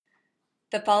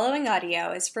The following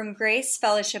audio is from Grace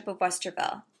Fellowship of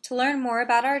Westerville. To learn more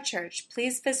about our church,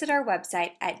 please visit our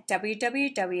website at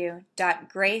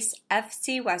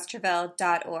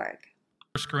www.gracefcwesterville.org.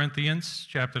 1 Corinthians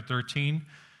chapter 13,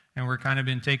 and we're kind of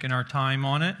been taking our time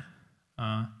on it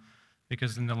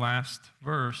because in the last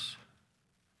verse,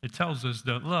 it tells us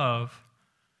that love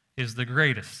is the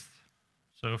greatest.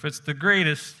 So if it's the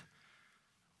greatest,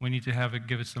 we need to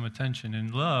give it some attention.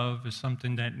 And love is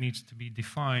something that needs to be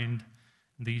defined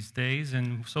these days.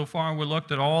 And so far, we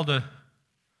looked at all the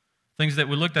things that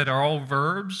we looked at are all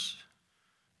verbs.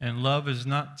 And love is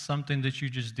not something that you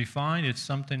just define. It's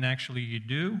something actually you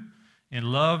do. And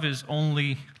love is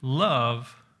only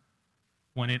love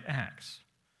when it acts.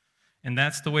 And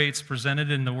that's the way it's presented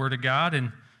in the Word of God.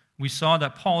 And we saw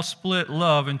that Paul split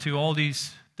love into all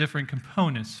these different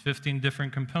components, 15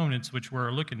 different components, which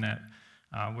we're looking at.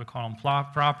 We call them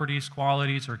properties,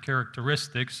 qualities, or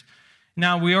characteristics.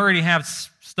 Now, we already have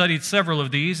studied several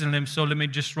of these, and so let me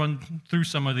just run through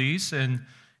some of these, and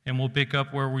we'll pick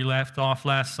up where we left off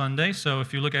last Sunday. So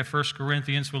if you look at 1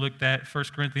 Corinthians, we looked at 1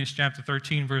 Corinthians chapter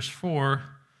 13, verse 4.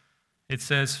 It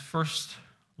says, "First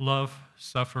love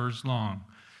suffers long."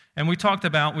 And we saw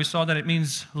that it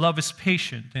means love is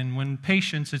patient. And when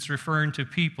patience, it's referring to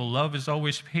people. Love is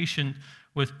always patient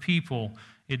with people.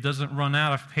 It doesn't run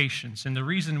out of patience. And the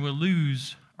reason we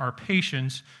lose our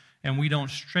patience and we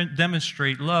don't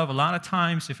demonstrate love, a lot of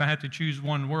times, if I had to choose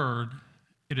one word,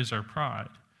 it is our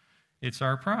pride. It's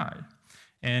our pride.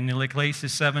 And in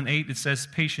Ecclesiastes 7:8, it says,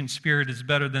 "Patient spirit is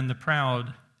better than the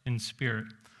proud in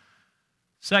spirit."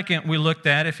 Second, we looked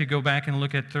at, if you go back and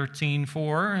look at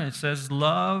 13:4, it says,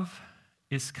 "Love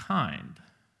is kind."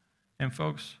 And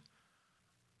folks,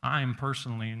 I'm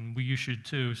personally, and you should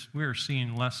too, we're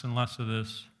seeing less and less of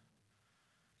this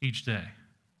each day.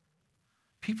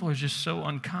 People are just so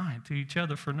unkind to each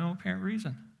other for no apparent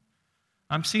reason.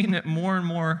 I'm seeing it more and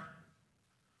more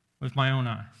with my own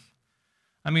eyes.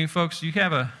 I mean, folks, you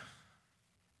have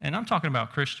and I'm talking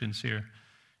about Christians here,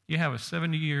 you have a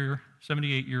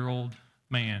 78-year-old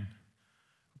man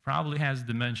who probably has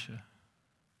dementia,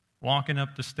 walking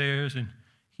up the stairs and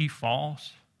he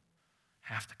falls.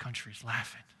 Half the country's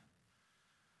laughing.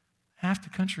 Half the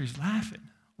country's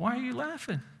laughing. Why are you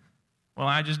laughing? Well,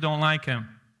 I just don't like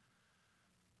him.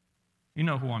 You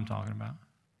know who I'm talking about.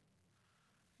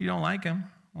 You don't like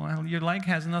him. Well, your like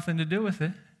has nothing to do with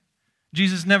it.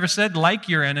 Jesus never said like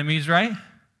your enemies, right?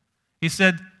 He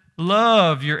said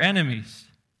love your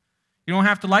enemies. You don't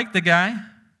have to like the guy,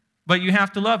 but you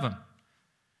have to love him.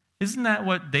 Isn't that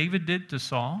what David did to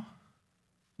Saul?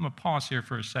 I'm going to pause here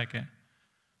for a second.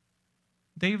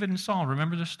 David and Saul,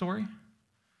 remember the story?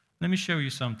 Let me show you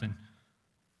something.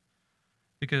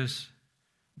 Because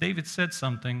David said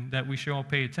something that we should all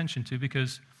pay attention to,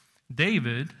 because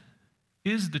David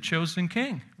is the chosen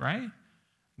king, right?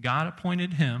 God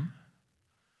appointed him.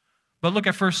 But look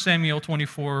at 1 Samuel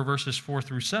 24, verses 4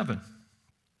 through 7.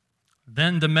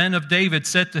 "Then the men of David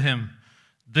said to him,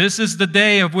 'This is the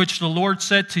day of which the Lord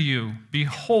said to you,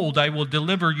 Behold, I will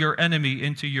deliver your enemy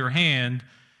into your hand,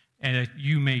 and that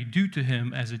you may do to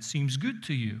him as it seems good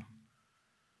to you.'"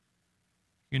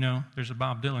 You know, there's a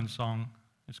Bob Dylan song.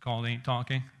 It's called "Ain't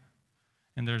Talking."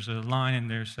 And there's a line in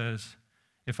there that says,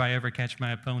 "If I ever catch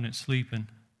my opponent sleeping,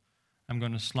 I'm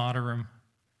going to slaughter them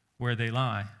where they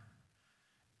lie."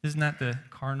 Isn't that the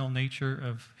carnal nature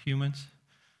of humans?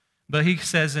 But he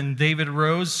says, "And David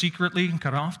rose secretly and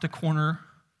cut off the corner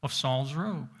of Saul's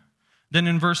robe." Then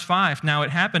in verse 5, "Now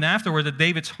it happened afterward that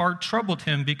David's heart troubled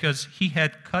him because he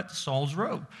had cut Saul's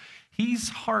robe." His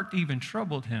heart even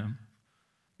troubled him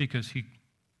because he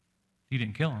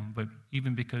didn't kill him, but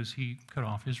even because he cut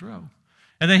off his robe.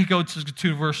 And then he goes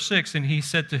to verse 6, and he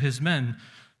said to his men,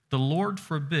 "The Lord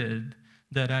forbid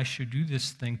that I should do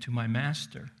this thing to my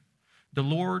master, the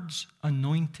Lord's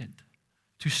anointed,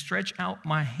 to stretch out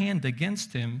my hand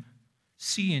against him,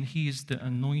 seeing he is the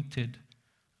anointed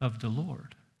of the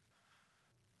Lord."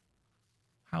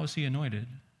 How is he anointed?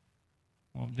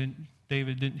 Well,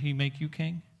 didn't he make you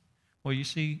king? Well, you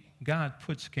see, God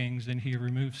puts kings and he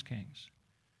removes kings.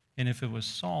 And if it was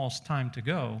Saul's time to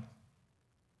go,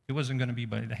 it wasn't going to be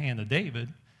by the hand of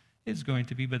David. It's going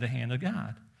to be by the hand of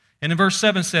God. And in verse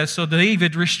 7 says, "So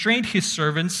David restrained his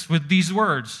servants with these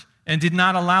words and did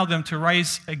not allow them to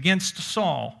rise against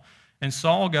Saul. And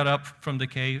Saul got up from the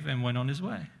cave and went on his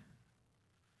way."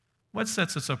 What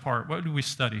sets us apart? What do we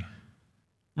study?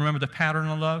 Remember the pattern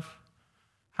of love?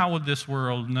 How would this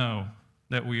world know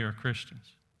that we are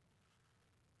Christians?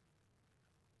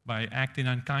 By acting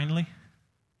unkindly?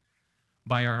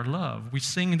 By our love. We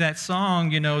sing that song,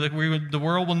 that the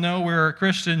world will know we're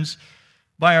Christians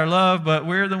by our love, but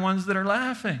we're the ones that are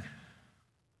laughing.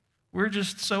 We're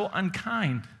just so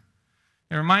unkind.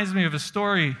 It reminds me of a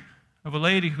story of a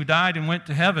lady who died and went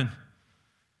to heaven.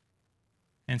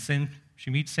 And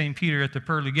she meets St. Peter at the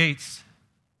pearly gates.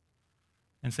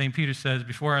 And St. Peter says,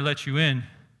 before I let you in,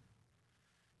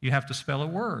 you have to spell a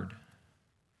word.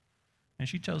 And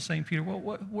she tells St. Peter, well,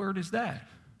 what word is that?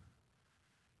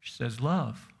 She says,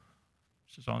 love.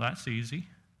 She says, oh, that's easy.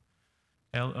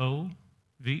 Love.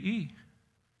 He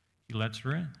lets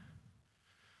her in.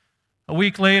 A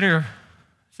week later,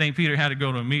 St. Peter had to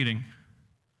go to a meeting,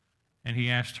 and he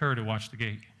asked her to watch the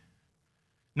gate.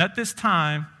 And at this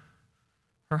time,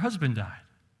 her husband died.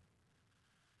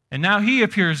 And now he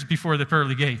appears before the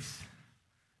pearly gates,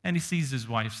 and he sees his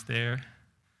wife's there,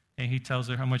 and he tells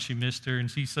her how much he missed her, and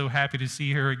he's so happy to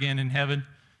see her again in heaven.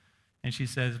 And she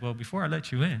says, well, before I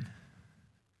let you in,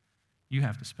 you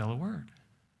have to spell a word.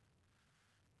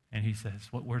 And he says,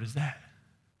 what word is that?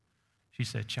 She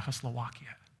said,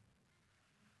 Czechoslovakia.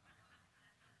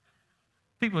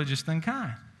 People are just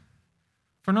unkind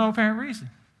for no apparent reason.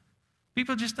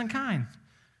 People are just unkind.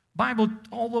 Bible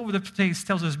all over the place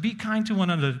tells us, be kind to one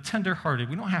another, tender-hearted.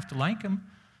 We don't have to like them,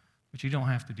 but you don't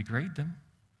have to degrade them.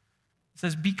 It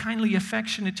says, be kindly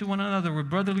affectionate to one another with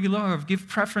brotherly love. Give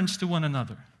preference to one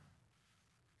another.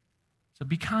 So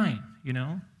be kind, you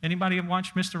know. Anybody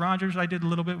watch Mr. Rogers? I did a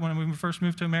little bit when we first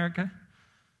moved to America.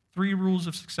 3 rules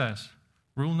of success.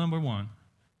 Rule number 1,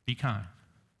 be kind.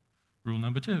 Rule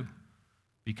number 2,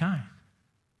 be kind.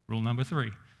 Rule number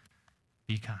 3,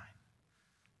 be kind.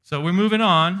 So we're moving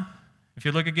on. If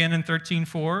you look again in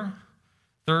 13:4,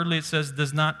 thirdly it says,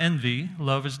 does not envy.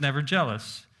 Love is never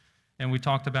jealous. And we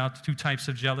talked about 2 types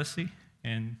of jealousy,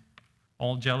 and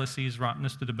all jealousy is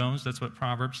rottenness to the bones. That's what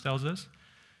Proverbs tells us.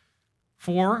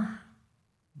 4,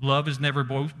 love is never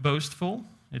boastful.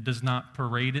 It does not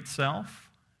parade itself.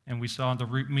 And we saw the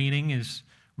root meaning is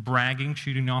bragging,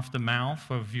 shooting off the mouth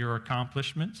of your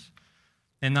accomplishments.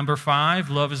 And number 5,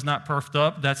 love is not puffed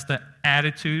up. That's the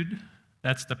attitude.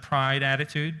 That's the pride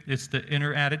attitude. It's the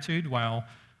inner attitude, while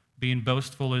being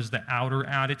boastful is the outer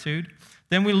attitude.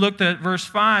 Then we looked at verse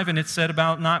 5, and it said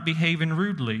about not behaving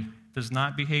rudely. Does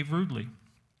not behave rudely.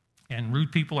 And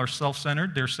rude people are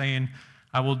self-centered. They're saying,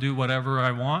 I will do whatever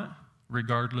I want,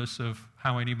 regardless of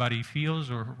how anybody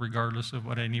feels or regardless of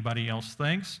what anybody else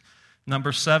thinks.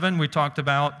 Number 7, we talked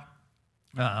about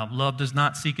love does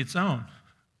not seek its own.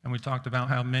 And we talked about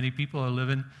how many people are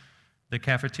living the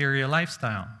cafeteria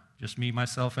lifestyle. Just me,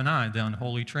 myself, and I, the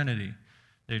unholy trinity.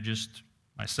 They're just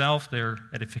myself, their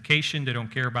edification, they don't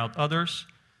care about others.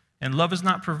 And love is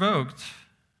not provoked.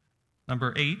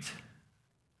 Number 8,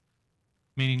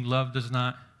 meaning love does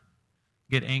not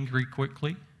get angry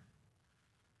quickly.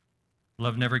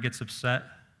 Love never gets upset.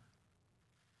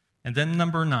 And then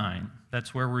number 9,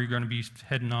 that's where we're going to be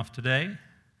heading off today.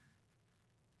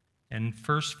 And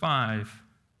verse 5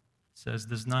 says,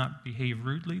 does not behave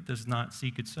rudely, does not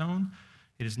seek its own,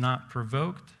 it is not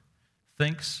provoked,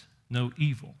 thinks no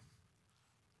evil.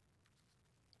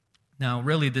 Now,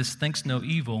 really, this thinks no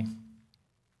evil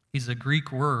is a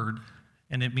Greek word,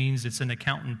 and it means it's an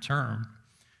accountant term.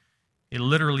 It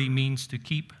literally means to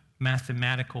keep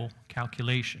mathematical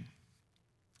calculation.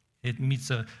 It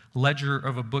means a ledger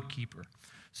of a bookkeeper.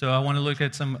 So I want to look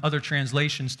at some other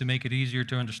translations to make it easier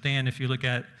to understand. If you look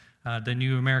at the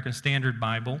New American Standard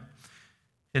Bible,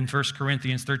 in 1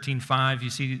 Corinthians 13:5, you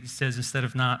see it says instead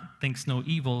of not thinks no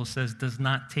evil, it says does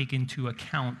not take into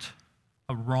account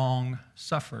a wrong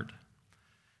suffered.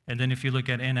 And then if you look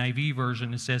at NIV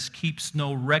version, it says keeps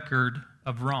no record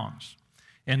of wrongs.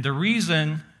 And the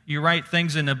reason you write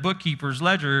things in a bookkeeper's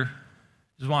ledger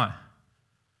is why?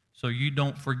 So you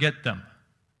don't forget them,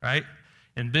 right?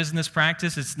 In business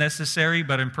practice, it's necessary,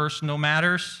 but in personal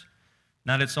matters,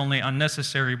 not it's only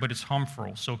unnecessary, but it's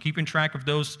harmful. So keeping track of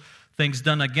those things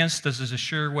done against us is a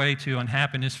sure way to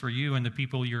unhappiness for you and the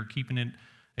people you're keeping it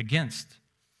against.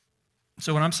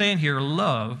 So what I'm saying here,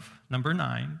 love, number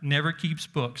 9, never keeps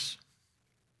books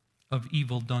of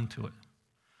evil done to it.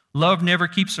 Love never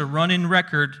keeps a running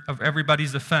record of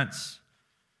everybody's offense.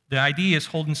 The idea is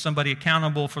holding somebody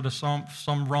accountable for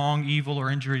some wrong, evil, or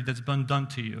injury that's been done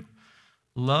to you.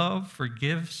 Love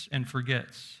forgives and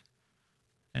forgets.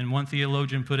 And one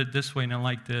theologian put it this way, and I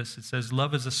like this. It says,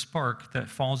 love is a spark that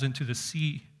falls into the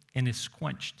sea and is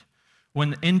quenched. When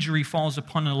the injury falls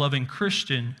upon a loving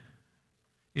Christian,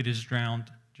 it is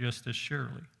drowned just as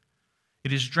surely.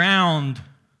 It is drowned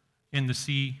in the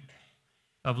sea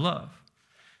of love.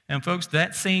 And folks,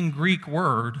 that same Greek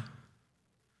word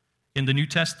in the New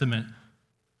Testament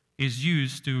is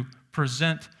used to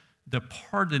present the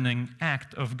pardoning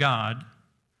act of God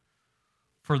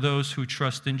for those who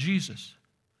trust in Jesus.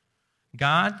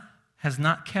 God has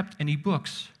not kept any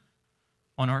books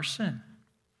on our sin.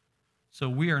 So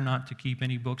we are not to keep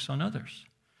any books on others.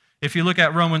 If you look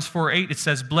at Romans 4:8, it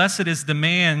says, "Blessed is the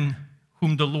man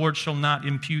whom the Lord shall not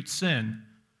impute sin."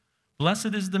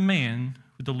 Blessed is the man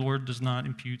who the Lord does not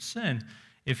impute sin.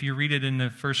 If you read it in the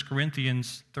 1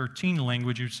 Corinthians 13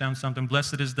 language, it sounds something,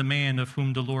 "Blessed is the man of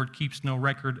whom the Lord keeps no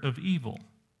record of evil."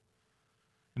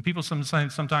 And people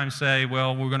sometimes say,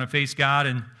 well, we're going to face God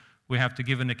and we have to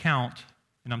give an account,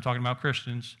 and I'm talking about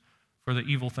Christians, for the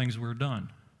evil things we've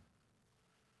done.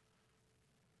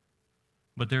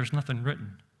 But there's nothing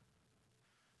written.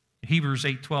 Hebrews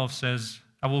 8:12 says,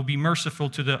 "I will be merciful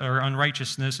to their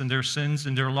unrighteousness, and their sins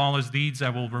and their lawless deeds I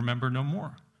will remember no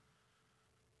more."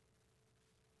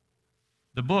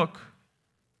 The book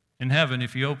in heaven,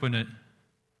 if you open it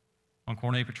on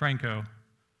Cornelius Petrenko, you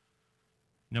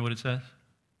know what it says?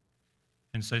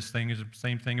 And it says the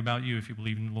same thing about you if you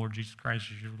believe in the Lord Jesus Christ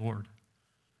as your Lord.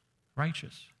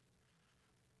 Righteous.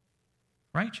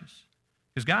 Righteous.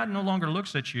 Because God no longer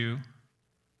looks at you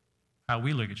how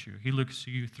we look at you. He looks at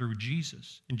you through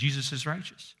Jesus, and Jesus is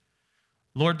righteous.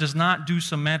 The Lord does not do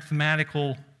some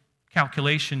mathematical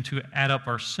calculation to add up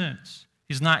our sins.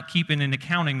 He's not keeping an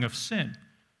accounting of sin.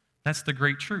 That's the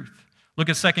great truth. Look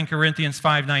at 2 Corinthians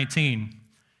 5:19.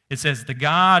 It says, "The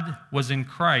God was in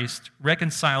Christ,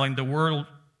 reconciling the world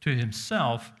to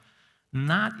himself,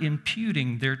 not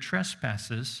imputing their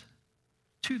trespasses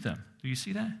to them." Do you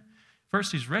see that?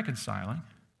 First, he's reconciling,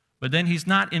 but then he's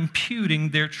not imputing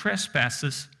their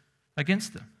trespasses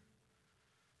against them.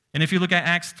 And if you look at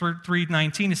Acts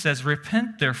 3:19, it says,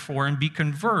 "Repent, therefore, and be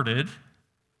converted,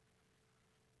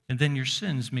 and then your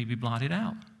sins may be blotted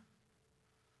out."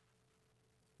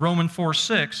 Romans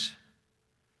 4:6,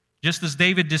 just as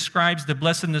David describes the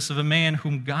blessedness of a man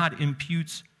whom God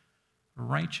imputes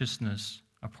righteousness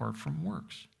apart from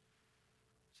works.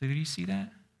 So did you see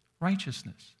that?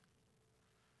 Righteousness.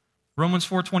 Romans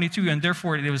 4:22, "And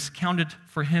therefore it was counted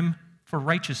for him for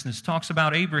righteousness." Talks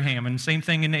about Abraham. And same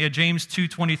thing in James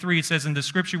 2:23, it says, "And the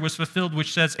scripture was fulfilled,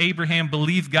 which says, Abraham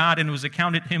believed God, and it was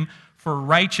accounted him for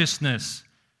righteousness.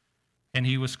 And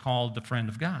he was called the friend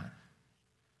of God."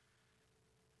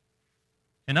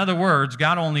 In other words,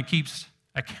 God only keeps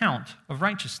account of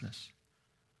righteousness,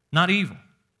 not evil.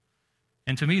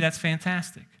 And to me, that's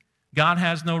fantastic. God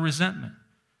has no resentment.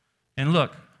 And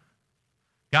look,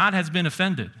 God has been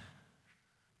offended.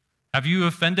 Have you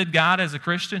offended God as a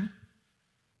Christian?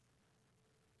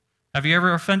 Have you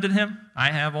ever offended him?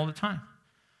 I have all the time.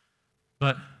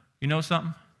 But you know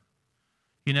something?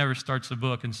 He never starts a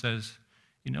book and says,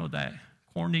 "You know that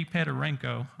Corny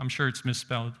Peterenko, I'm sure it's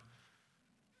misspelled,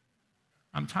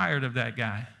 I'm tired of that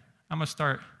guy. I'm going to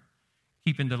start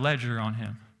keeping the ledger on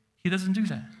him." He doesn't do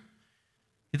that.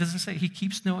 He doesn't say, he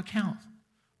keeps no account.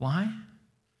 Why?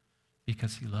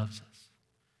 Because he loves us.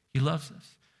 He loves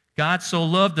us. God so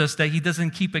loved us that he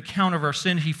doesn't keep account of our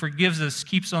sin. He forgives us,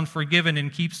 keeps on forgiving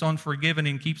and keeps on forgiving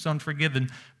and keeps on forgiving.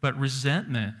 But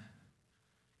resentment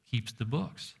keeps the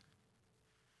books.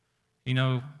 You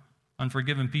know,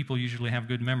 unforgiven people usually have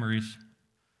good memories,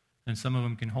 and some of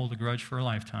them can hold a grudge for a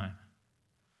lifetime.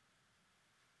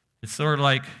 It's sort of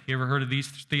like, you ever heard of these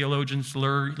theologians,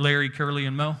 Larry, Curly,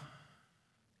 and Moe?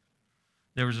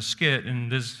 There was a skit,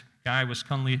 and this guy was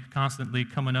constantly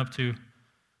coming up to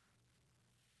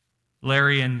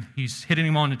Larry, and he's hitting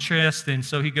him on the chest, and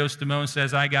so he goes to Moe and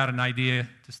says, "I got an idea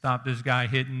to stop this guy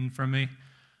hitting from me.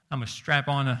 I'm going to strap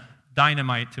on a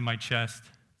dynamite to my chest,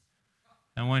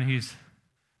 and when he's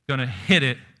going to hit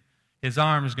it, his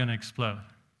arm is going to explode."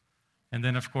 And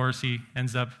then, of course, he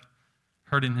ends up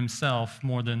hurting himself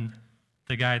more than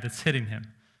the guy that's hitting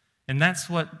him. And that's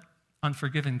what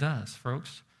unforgiving does,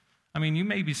 folks. I mean, you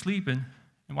may be sleeping,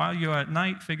 and while you're at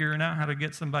night figuring out how to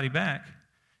get somebody back,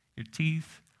 your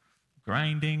teeth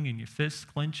grinding and your fists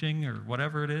clenching or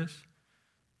whatever it is,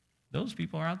 those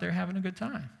people are out there having a good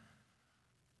time.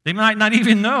 They might not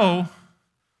even know,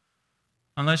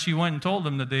 unless you went and told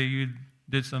them that you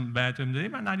did something bad to them, they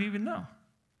might not even know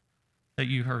that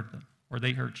you hurt them or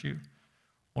they hurt you.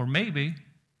 Or maybe,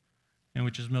 and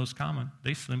which is most common,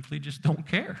 they simply just don't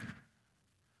care.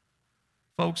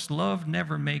 Folks, love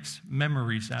never makes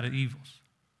memories out of evils.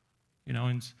 You know,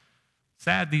 and it's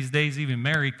sad these days, even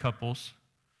married couples,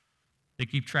 they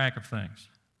keep track of things.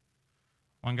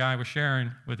 One guy was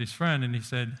sharing with his friend, and he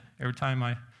said, "Every time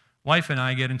my wife and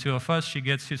I get into a fuss, she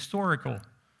gets historical."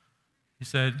 He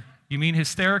said, "You mean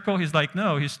hysterical?" He's like,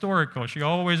 "No, historical. She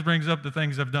always brings up the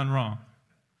things I've done wrong."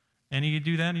 Any of you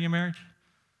do that in your marriage?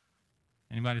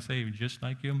 Anybody say, "Just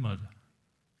like your mother"?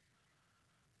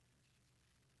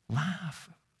 Life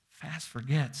fast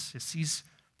forgets. It sees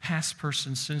past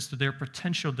person's sins to their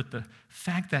potential, that the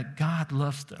fact that God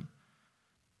loves them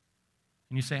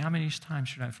And you say, how many times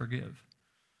should I forgive?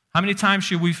 How many times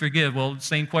should we forgive? Well, the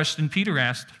same question Peter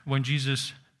asked when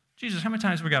Jesus, how many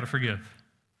times we got to forgive?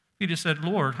 Peter said,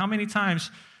 Lord, how many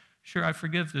times should I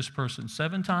forgive this person?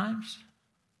 7 times?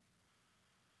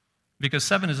 Because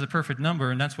 7 is the perfect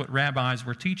number, and that's what rabbis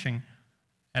were teaching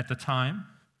at the time.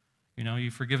 You know,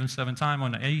 you forgive them 7 times.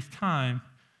 On the 8th time,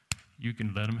 you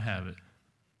can let them have it.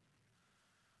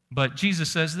 But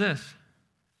Jesus says this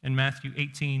in Matthew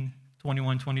 18,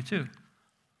 21, 22.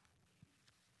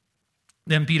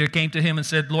 Then Peter came to him and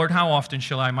said, Lord, how often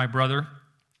shall I, my brother,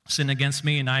 sin against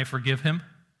me and I forgive him?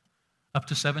 Up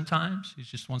to 7 times? He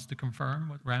just wants to confirm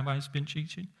what rabbis been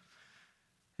teaching.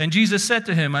 And Jesus said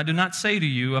to him, I do not say to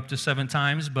you up to 7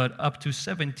 times, but up to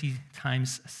 70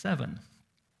 times 7.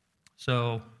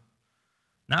 So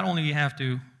not only do you have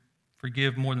to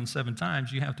forgive more than 7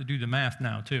 times, you have to do the math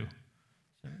now too.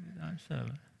 70 times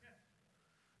 7.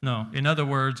 No, in other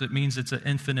words, it means it's an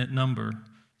infinite number.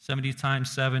 70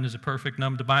 times 7 is a perfect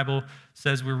number. The Bible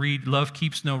says we read, love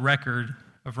keeps no record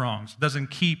of wrongs. It doesn't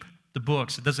keep the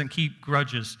books. It doesn't keep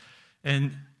grudges.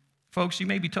 And folks, you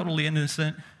may be totally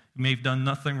innocent. You may have done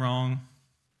nothing wrong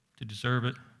to deserve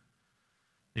it.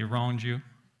 They wronged you.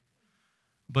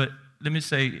 But let me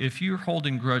say, if you're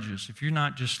holding grudges, if you're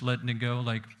not just letting it go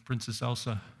like Princess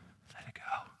Elsa, let it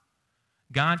go.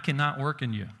 God cannot work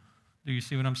in you. Do you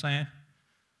see what I'm saying?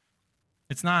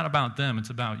 It's not about them.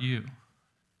 It's about you.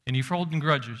 And if you're holding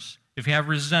grudges, if you have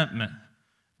resentment,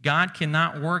 God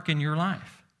cannot work in your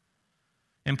life.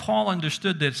 And Paul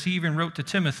understood this. He even wrote to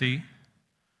Timothy.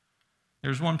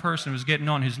 There's one person who was getting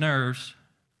on his nerves,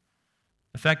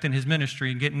 affecting his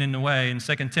ministry and getting in the way. And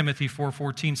 2 Timothy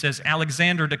 4:14 says,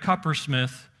 Alexander the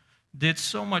coppersmith did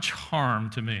so much harm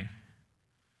to me.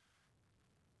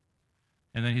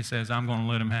 And then he says, I'm going to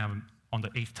let him have him on the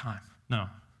 8th time. No.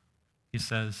 He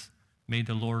says, may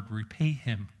the Lord repay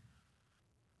him.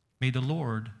 May the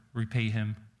Lord repay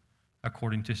him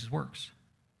according to his works.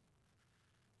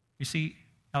 You see,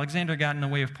 Alexander got in the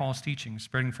way of Paul's teachings,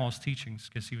 spreading false teachings,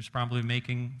 because he was probably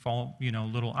making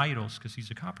little idols, because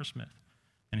he's a coppersmith.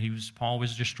 And Paul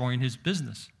was destroying his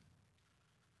business.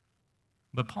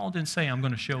 But Paul didn't say, I'm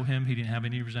going to show him. He didn't have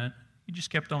any resentment. He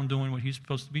just kept on doing what he's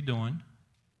supposed to be doing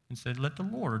and said, let the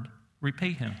Lord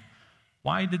repay him.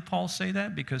 Why did Paul say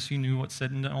that? Because he knew what's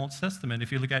said in the Old Testament.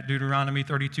 If you look at Deuteronomy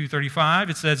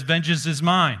 32:35, it says, vengeance is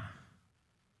mine.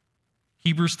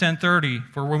 Hebrews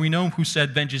 10:30, for when we know who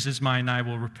said, vengeance is mine, I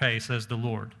will repay, says the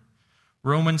Lord.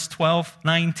 Romans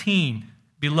 12:19,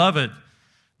 beloved,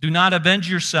 do not avenge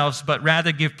yourselves, but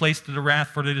rather give place to the wrath,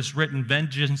 for it is written,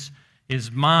 vengeance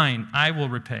is mine, I will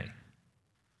repay.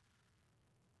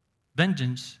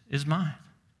 Vengeance is mine.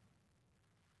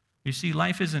 You see,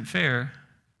 life isn't fair,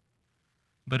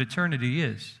 but eternity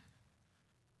is.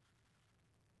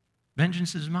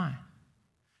 Vengeance is mine.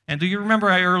 And do you remember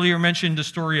I earlier mentioned the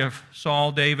story of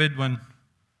Saul, David, when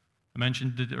I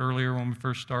mentioned it earlier when we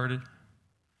first started?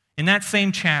 In that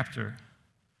same chapter,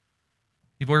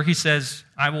 where he says,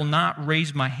 I will not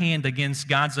raise my hand against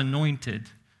God's anointed,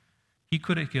 he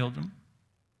could have killed him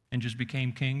and just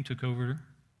became king, took over the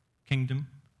kingdom.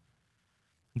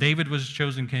 David was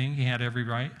chosen king. He had every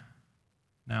right.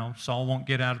 Now, Saul won't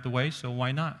get out of the way, so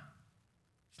why not?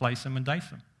 Slice him and dice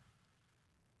him.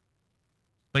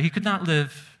 But he could not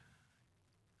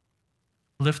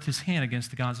lift his hand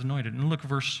against the God's anointed. And look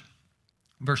at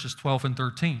verses 12 and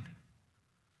 13.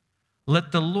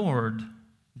 Let the Lord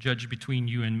judge between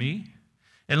you and me,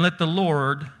 and let the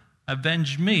Lord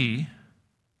avenge me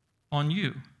on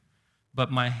you,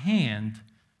 but my hand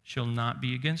shall not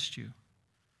be against you.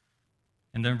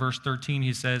 And then verse 13,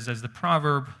 he says, as the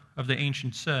proverb of the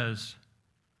ancient says,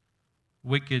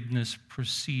 wickedness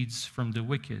proceeds from the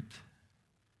wicked,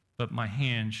 but my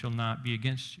hand shall not be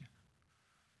against you.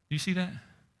 Do you see that?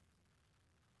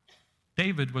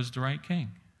 David was the right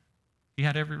king. He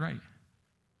had every right.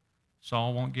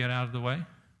 Saul won't get out of the way.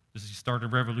 Does he start a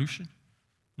revolution?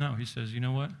 No, he says, you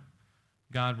know what?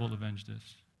 God will avenge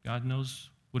this. God knows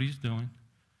what he's doing.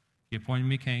 He appointed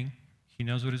me king. He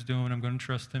knows what he's doing. I'm going to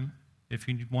trust him. If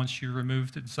he wants you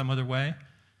removed in some other way,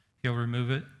 he'll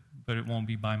remove it, but it won't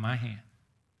be by my hand.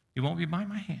 It won't be by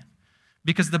my hand.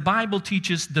 Because the Bible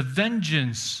teaches the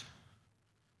vengeance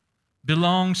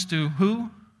belongs to who?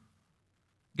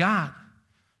 God.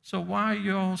 So why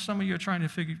some of you are trying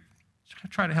to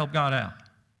try to help God out?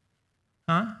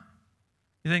 Huh?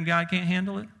 You think God can't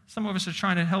handle it? Some of us are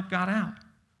trying to help God out.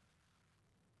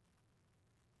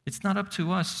 It's not up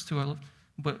to us to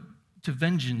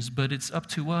vengeance, but it's up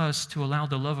to us to allow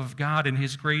the love of God and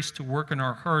his grace to work in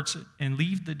our hearts and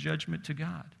leave the judgment to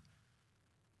God.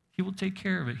 He will take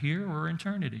care of it here or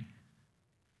eternity.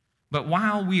 But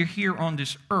while we are here on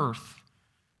this earth,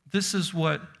 this is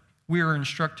what we are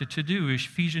instructed to do.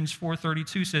 Ephesians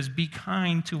 4:32 says, be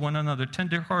kind to one another,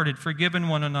 tenderhearted, forgiving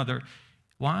one another.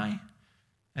 Why?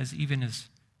 As even as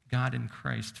God in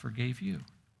Christ forgave you.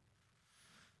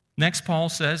 Next, Paul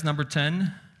says, number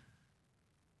 10,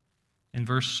 in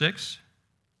verse 6,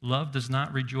 love does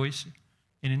not rejoice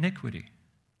in iniquity.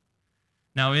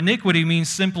 Now, iniquity means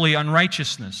simply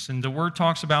unrighteousness, and the word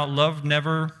talks about love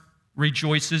never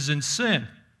rejoices in sin.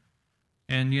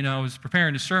 And, I was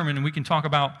preparing a sermon, and we can talk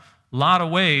about a lot of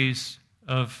ways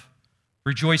of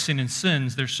rejoicing in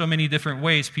sins. There's so many different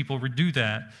ways people would do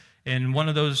that. And one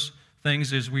of those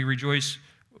things is we rejoice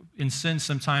in sin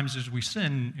sometimes as we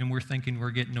sin, and we're thinking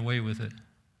we're getting away with it.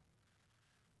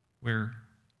 We're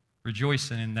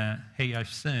rejoicing in that, hey, I've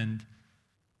sinned,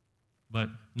 but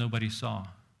nobody saw.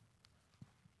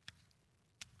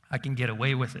 I can get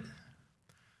away with it.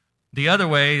 The other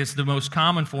way is the most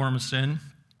common form of sin.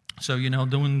 So,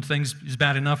 doing things is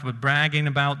bad enough, but bragging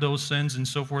about those sins and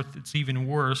so forth, it's even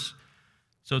worse.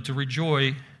 So to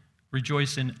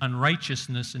rejoice in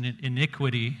unrighteousness and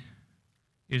iniquity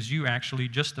is you actually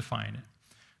justifying it.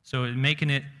 So making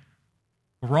it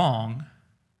wrong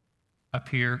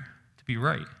appear to be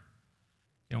right.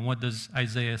 And what does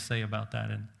Isaiah say about that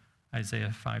in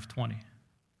Isaiah 5:20?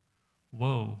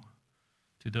 Woe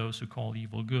to those who call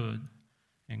evil good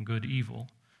and good evil,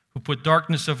 who put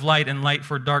darkness of light and light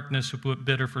for darkness, who put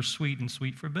bitter for sweet and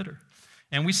sweet for bitter.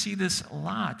 And we see this a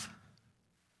lot.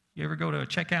 You ever go to a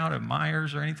checkout at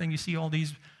Myers or anything, you see all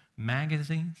these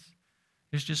magazines?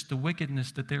 It's just the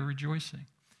wickedness that they're rejoicing.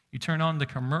 You turn on the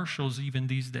commercials even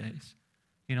these days.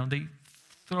 They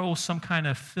throw some kind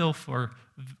of filth or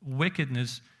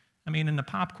wickedness. In the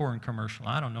popcorn commercial,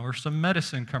 I don't know, or some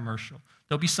medicine commercial.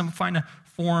 There'll be some kind of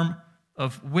form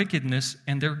of wickedness,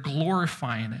 and they're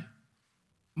glorifying it.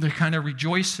 They're kind of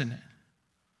rejoicing it.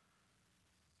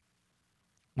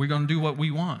 We're going to do what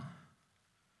we want.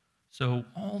 So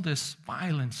all this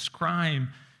violence, crime,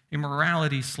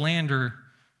 immorality, slander,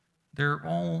 they're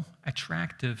all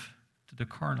attractive to the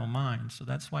carnal mind. So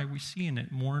that's why we're seeing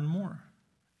it more and more.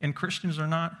 And Christians are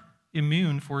not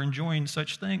immune for enjoying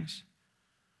such things.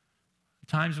 At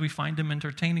times we find them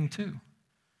entertaining too.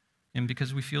 And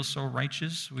because we feel so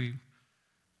righteous, we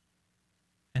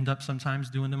end up sometimes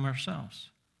doing them ourselves.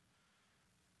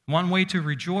 One way to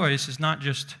rejoice is not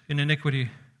just in iniquity,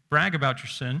 brag about your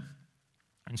sin.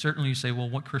 And certainly you say, well,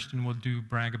 what Christian would do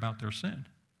brag about their sin?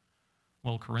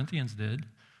 Well, Corinthians did.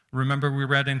 Remember we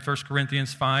read in 1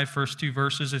 Corinthians 5, first 2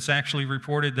 verses, it's actually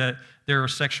reported that there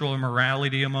is sexual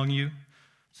immorality among you.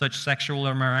 Such sexual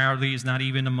immorality is not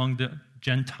even among the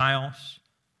Gentiles,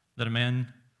 that a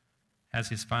man has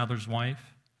his father's wife.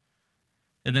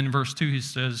 And then in verse 2 he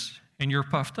says, and you're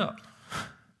puffed up.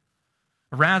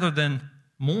 Rather than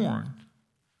mourn,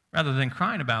 rather than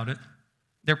crying about it,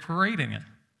 they're parading it.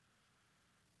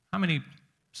 How many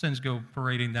sins go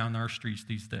parading down our streets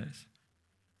these days?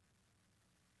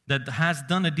 That has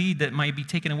done a deed that might be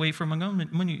taken away from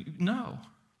among you? No.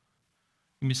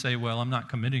 You may say, well, I'm not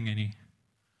committing any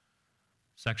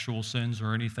sexual sins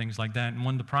or anything like that. And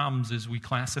one of the problems is we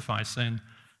classify sin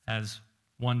as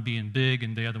one being big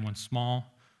and the other one small.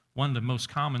 One of the most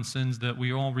common sins that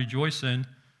we all rejoice in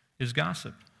is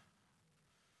gossip.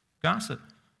 Gossip.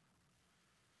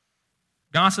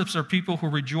 Gossips are people who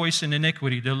rejoice in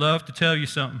iniquity. They love to tell you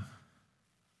something.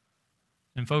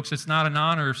 And folks, it's not an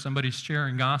honor if somebody's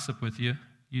sharing gossip with you,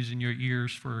 using your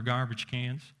ears for garbage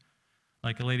cans.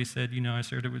 Like a lady said, I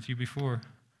shared it with you before.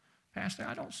 Pastor,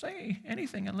 I don't say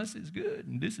anything unless it's good,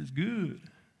 and this is good.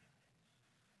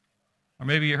 Or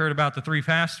maybe you heard about the 3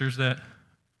 pastors that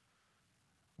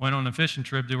went on a fishing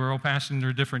trip. They were all pastoring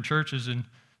their different churches in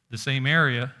the same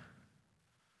area.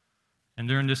 And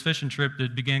during this fishing trip, they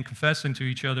began confessing to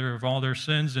each other of all their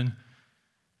sins and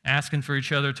asking for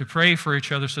each other to pray for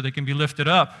each other so they can be lifted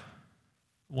up.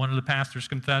 One of the pastors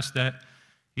confessed that,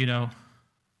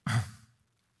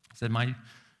 said, my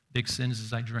big sins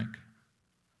is I drink.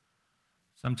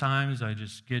 Sometimes I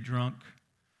just get drunk.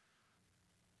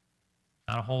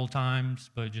 Not a whole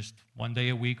times, but just one day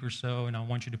a week or so, and I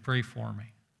want you to pray for me.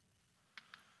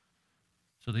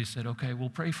 So they said, okay, we'll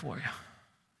pray for you.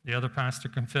 The other pastor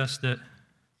confessed that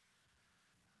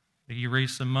he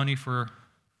raised some money for a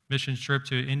missions trip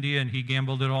to India, and he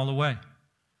gambled it all away.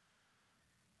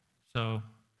 So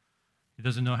he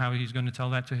doesn't know how he's going to tell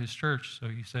that to his church, so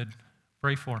he said,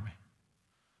 pray for me.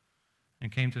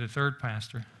 And came to the third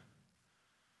pastor.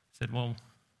 Said, well,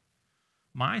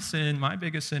 my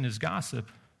biggest sin is gossip,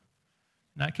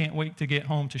 and I can't wait to get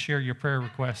home to share your prayer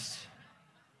requests.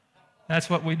 That's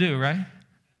what we do, right?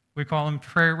 We call them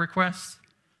prayer requests.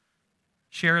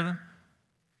 Share them.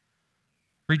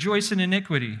 Rejoice in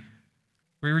iniquity.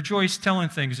 We rejoice telling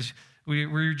things. We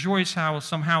rejoice how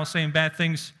somehow saying bad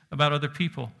things about other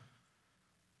people.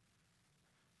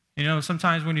 You know,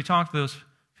 sometimes when you talk to those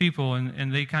people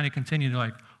and they kind of continue to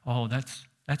like, oh, that's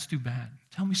too bad.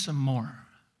 Tell me some more.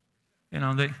 You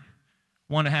know, they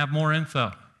want to have more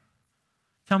info.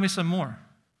 Tell me some more.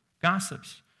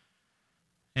 Gossips.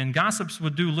 And gossips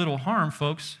would do little harm,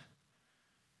 folks,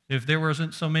 if there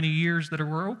wasn't so many ears that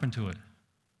were open to it.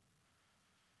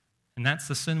 And that's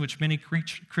the sin which many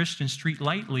Christians treat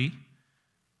lightly,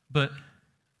 but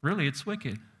really it's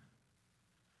wicked.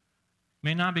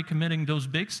 May not be committing those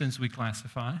big sins we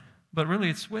classify, but really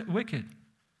it's wicked.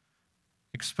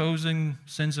 Exposing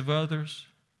sins of others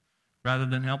rather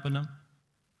than helping them.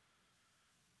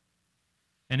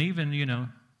 And even, you know,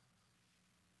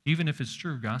 even if it's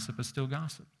true, gossip is still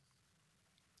gossip.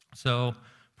 So,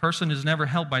 person is never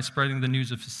helped by spreading the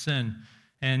news of his sin.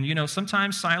 And, you know,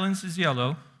 sometimes silence is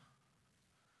yellow.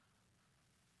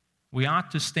 We ought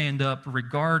to stand up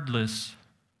regardless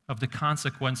of the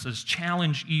consequences,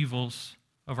 challenge evils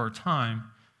of our time.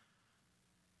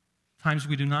 Times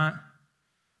we do not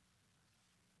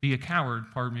be a coward,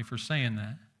 pardon me for saying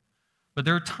that. But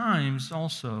there are times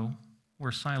also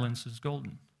where silence is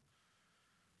golden.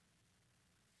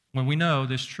 When we know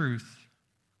this truth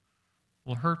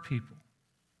will hurt people.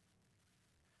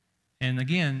 And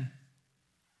again,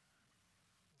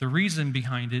 the reason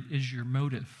behind it is your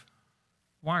motive.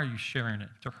 Why are you sharing it?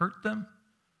 To hurt them?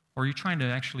 Or are you trying to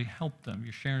actually help them?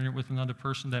 You're sharing it with another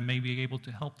person that may be able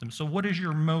to help them. So what is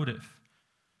your motive?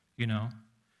 You know?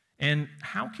 And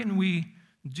how can we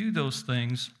do those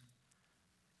things?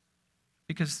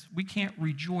 Because we can't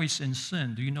rejoice in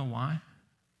sin. Do you know why?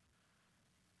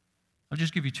 I'll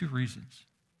just give you two reasons.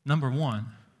 Number one,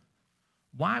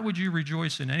 why would you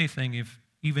rejoice in anything,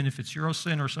 even if it's your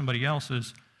sin or somebody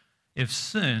else's, if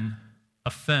sin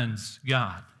offends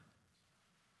God?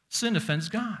 Sin offends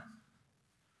God.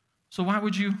 So why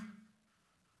would you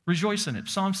rejoice in it?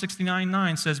 Psalm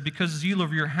 69:9 says, because the zeal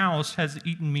of your house has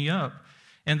eaten me up,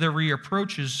 and the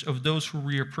reproaches of those who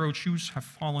reproach you have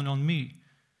fallen on me.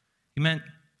 He meant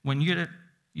when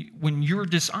you're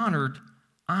dishonored,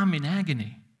 I'm in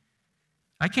agony.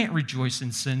 I can't rejoice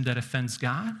in sin that offends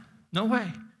God. No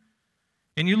way.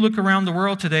 And you look around the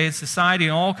world today, society,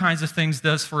 and all kinds of things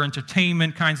does for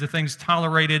entertainment, kinds of things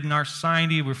tolerated in our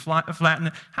society. We're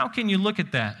flattened. How can you look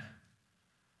at that?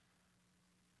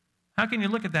 How can you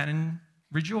look at that and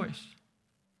rejoice?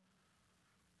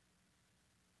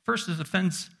 First, it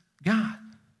offends God.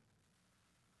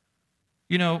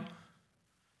 You know,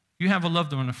 you have a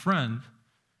loved one, a friend,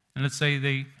 and let's say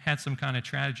they had some kind of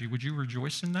tragedy. Would you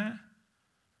rejoice in that?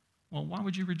 Well, why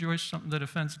would you rejoice in something that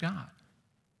offends God?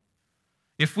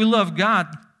 If we love God,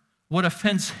 what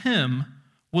offends Him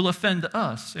will offend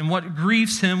us, and what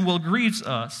grieves Him will grieve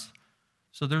us.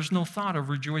 So there's no thought of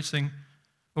rejoicing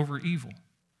over evil.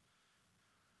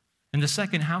 And the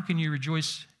second, how can you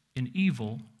rejoice in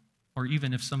evil, or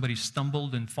even if somebody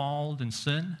stumbled and falled in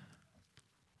sin?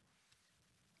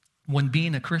 When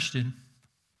being a Christian,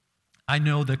 I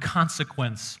know the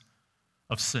consequence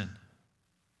of sin.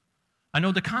 I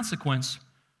know the consequence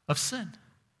of sin.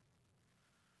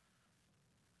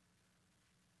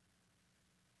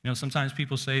 You know, sometimes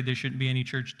people say there shouldn't be any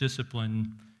church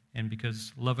discipline, and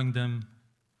because loving them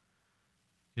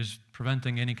is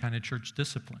preventing any kind of church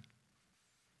discipline.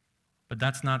 But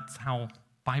that's not how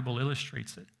Bible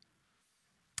illustrates it.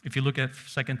 If you look at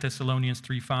 2 Thessalonians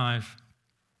 3:5,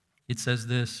 it says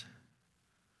this,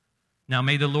 now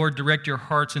may the Lord direct your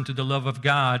hearts into the love of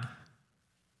God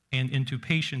and into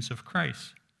patience of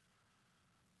Christ.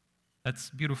 That's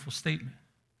a beautiful statement.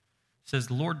 It says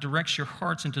the Lord directs your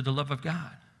hearts into the love of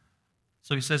God.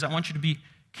 So he says, I want you to be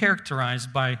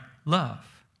characterized by love.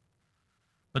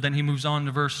 But then he moves on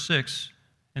to verse 6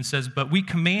 and says, but we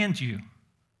command you,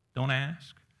 don't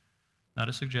ask, not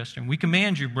a suggestion, we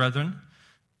command you, brethren,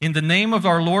 in the name of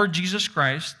our Lord Jesus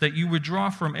Christ, that you withdraw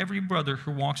from every brother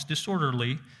who walks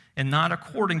disorderly and not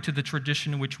according to the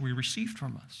tradition which we received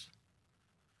from us.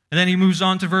 And then he moves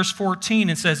on to verse 14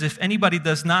 and says, if anybody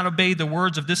does not obey the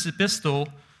words of this epistle,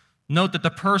 note that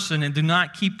the person and do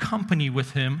not keep company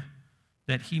with him,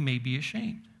 that he may be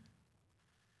ashamed.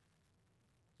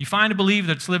 You find a believer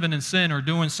that's living in sin or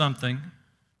doing something,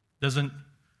 doesn't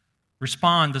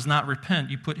respond, does not repent,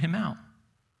 you put him out.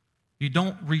 You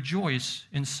don't rejoice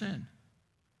in sin.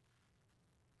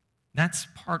 That's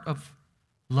part of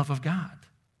love of God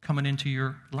coming into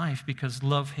your life, because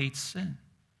love hates sin.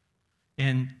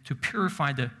 And to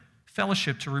purify the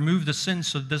fellowship, to remove the sin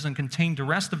so it doesn't contain the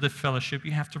rest of the fellowship,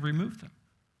 you have to remove them.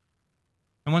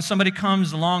 And when somebody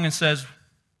comes along and says,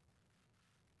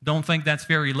 don't think that's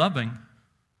very loving.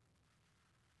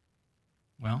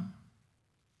 Well,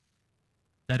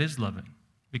 that is loving,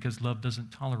 because love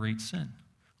doesn't tolerate sin.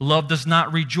 Love does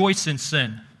not rejoice in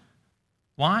sin.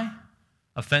 Why?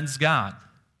 Offends God.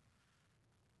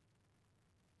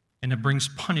 And it brings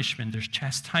punishment. There's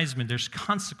chastisement. There's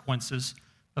consequences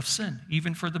of sin,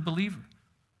 even for the believer.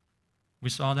 We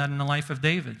saw that in the life of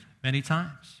David many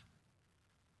times.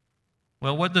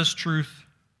 Well, what does truth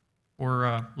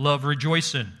or love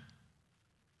rejoice in?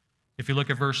 If you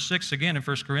look at verse 6 again in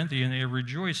 1 Corinthians, it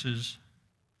rejoices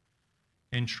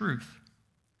in truth.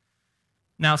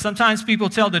 Now, sometimes people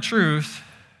tell the truth.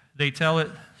 They tell it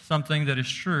something that is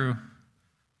true,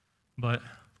 but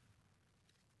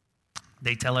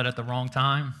they tell it at the wrong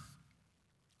time.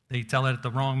 They tell it at the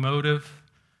wrong motive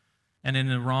and in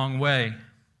the wrong way.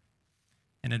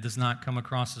 And it does not come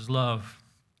across as love.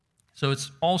 So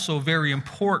it's also very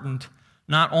important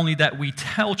not only that we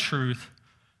tell truth,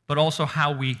 but also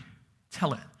how we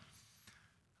tell it.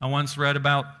 I once read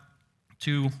about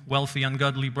two wealthy,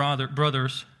 ungodly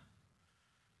brothers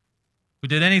who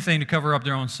did anything to cover up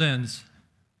their own sins.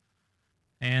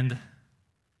 And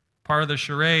part of the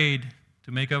charade,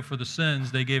 to make up for the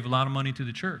sins, they gave a lot of money to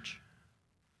the church.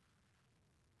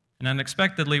 And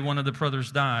unexpectedly, one of the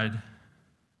brothers died.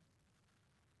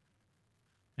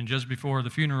 And just before the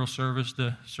funeral service,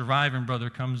 the surviving brother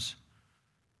comes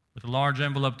with a large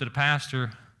envelope to the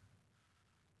pastor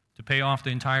to pay off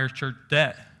the entire church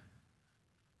debt.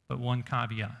 But one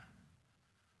caveat.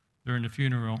 During the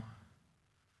funeral,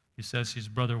 he says his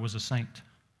brother was a saint.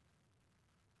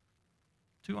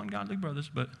 Two ungodly brothers,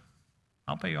 but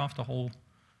I'll pay off the whole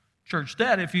church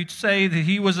debt if you say that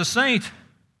he was a saint.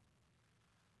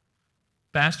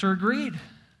 Pastor agreed.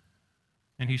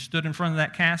 And he stood in front of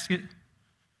that casket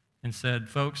and said,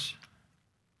 folks,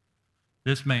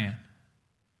 this man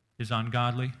is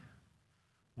ungodly,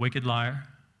 wicked liar.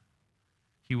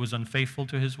 He was unfaithful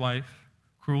to his wife,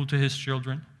 cruel to his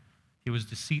children. He was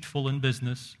deceitful in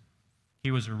business.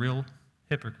 He was a real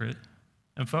hypocrite.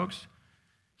 And folks,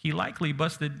 he likely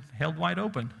busted held wide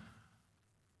open.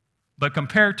 But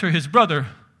compared to his brother,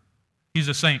 he's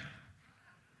a saint.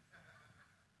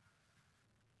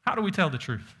 How do we tell the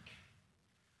truth?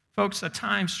 Folks, at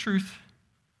times, truth,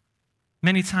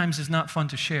 many times, is not fun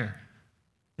to share.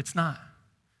 It's not.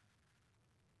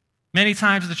 Many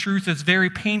times, the truth is very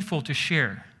painful to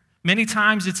share. Many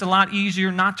times, it's a lot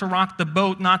easier not to rock the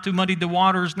boat, not to muddy the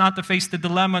waters, not to face the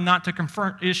dilemma, not to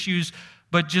confront issues,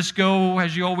 but just go,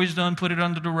 as you always done, put it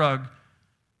under the rug.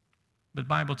 But the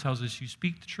Bible tells us you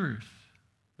speak the truth,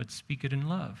 but speak it in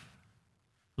love.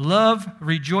 Love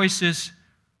rejoices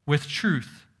with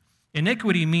truth.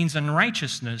 Iniquity means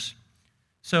unrighteousness.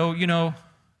 So,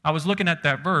 I was looking at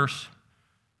that verse.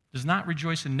 Does not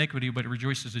rejoice in iniquity, but it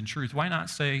rejoices in truth. Why not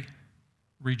say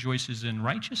rejoices in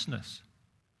righteousness?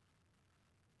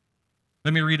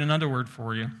 Let me read another word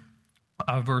for you,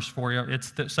 a verse for you.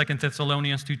 It's 2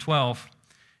 Thessalonians 2:12.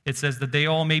 It says that they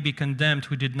all may be condemned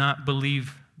who did not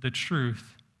believe the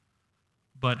truth,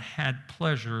 but had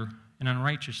pleasure in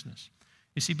unrighteousness.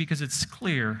 You see, because it's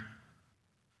clear,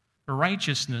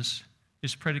 righteousness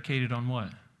is predicated on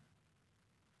what?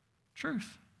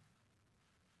 Truth.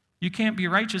 You can't be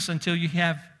righteous until you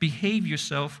behave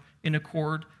yourself in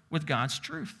accord with God's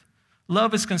truth.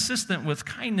 Love is consistent with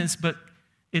kindness, but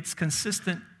it's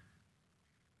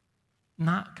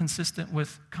not consistent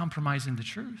with compromising the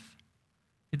truth.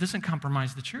 It doesn't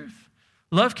compromise the truth.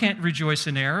 Love can't rejoice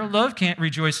in error. Love can't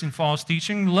rejoice in false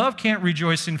teaching. Love can't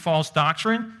rejoice in false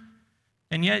doctrine.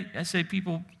 And yet, I say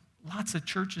lots of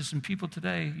churches and people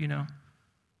today,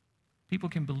 people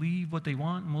can believe what they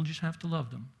want, and we'll just have to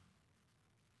love them.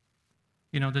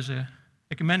 There's an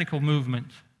ecumenical movement,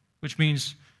 which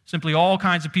means simply all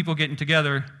kinds of people getting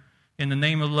together in the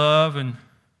name of love, and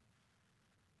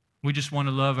we just want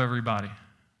to love everybody.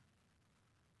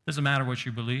 Doesn't matter what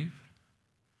you believe.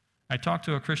 I talked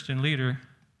to a Christian leader, and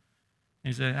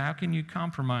he said, how can you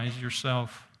compromise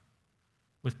yourself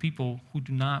with people who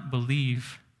do not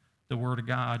believe the Word of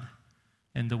God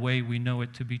and the way we know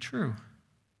it to be true?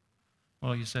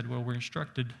 Well, he said, we're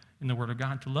instructed in the Word of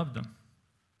God to love them.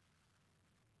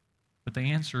 But the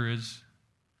answer is,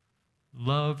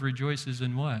 love rejoices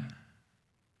in what?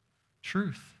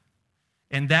 Truth.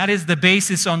 And that is the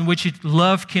basis on which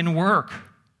love can work,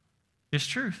 is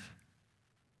truth.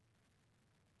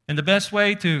 And the best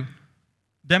way to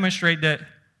demonstrate that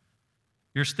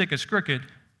your stick is crooked,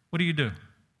 what do?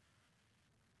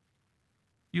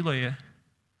 You lay a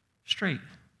straight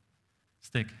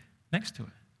stick next to it.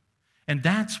 And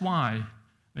that's why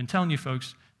I've been telling you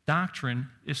folks, doctrine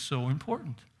is so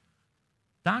important.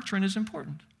 Doctrine is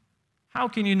important. How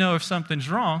can you know if something's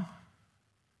wrong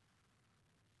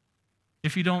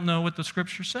if you don't know what the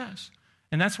Scripture says?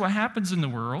 And that's what happens in the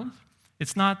world.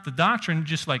 It's not the doctrine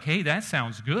just like, hey, that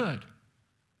sounds good.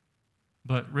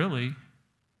 But really,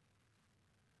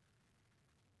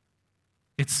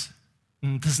 it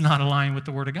does not align with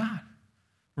the Word of God.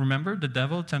 Remember, the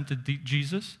devil tempted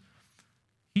Jesus.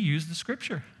 He used the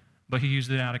Scripture, but he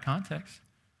used it out of context.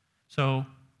 So,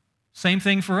 same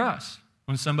thing for us.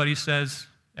 When somebody says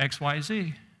X, Y,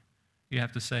 Z, you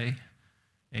have to say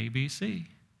A, B, C.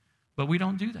 But we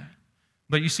don't do that.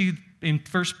 But you see, in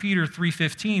 1 Peter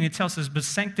 3:15, it tells us, but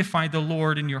sanctify the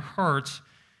Lord in your hearts,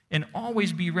 and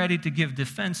always be ready to give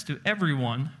defense to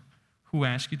everyone who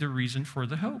asks you the reason for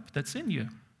the hope that's in you,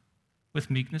 with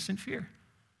meekness and fear.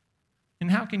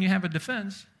 And how can you have a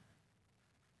defense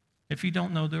if you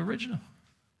don't know the original?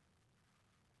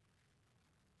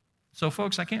 So,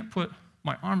 folks, I can't put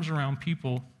my arms around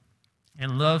people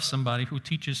and love somebody who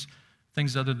teaches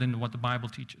things other than what the Bible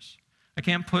teaches. I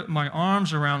can't put my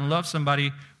arms around and love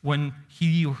somebody when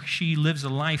he or she lives a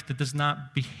life that does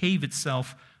not behave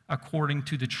itself according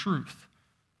to the truth.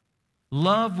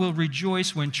 Love will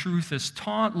rejoice when truth is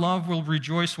taught. Love will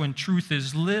rejoice when truth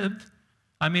is lived.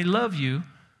 I may love you,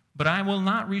 but I will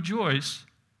not rejoice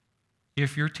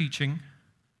if you're teaching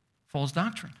false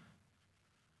doctrine.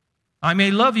 I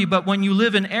may love you, but when you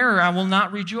live in error, I will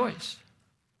not rejoice.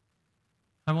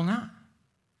 I will not.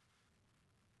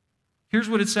 Here's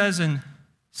what it says in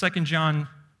 2 John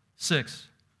 6.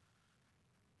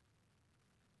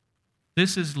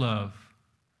 This is love.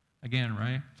 Again,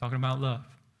 right? Talking about love.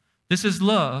 This is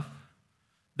love,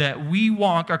 that we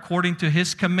walk according to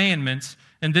his commandments,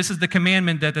 and this is the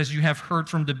commandment that, as you have heard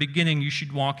from the beginning, you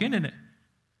should walk in it.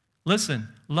 Listen,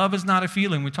 love is not a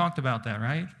feeling. We talked about that,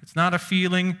 right? It's not a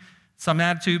feeling, some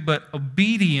attitude, but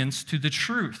obedience to the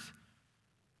truth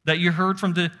that you heard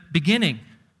from the beginning.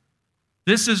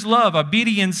 This is love,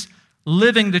 obedience,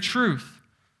 living the truth.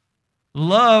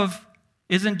 Love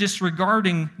isn't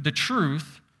disregarding the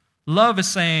truth. Love is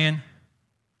saying,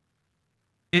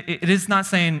 it is not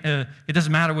saying it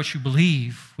doesn't matter what you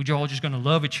believe. We're all just going to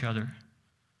love each other.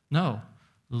 No,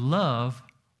 love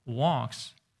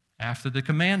walks after the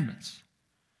commandments.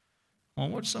 Well,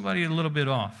 what's somebody a little bit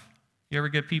off? You ever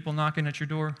get people knocking at your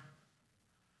door?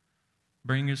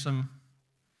 Bring you some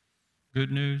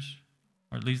good news,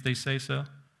 or at least they say so.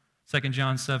 2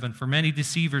 John 7, for many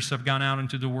deceivers have gone out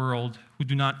into the world who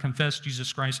do not confess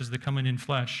Jesus Christ as the coming in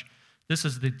flesh. This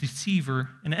is the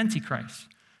deceiver and antichrist.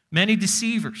 Many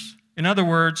deceivers. In other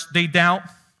words, they doubt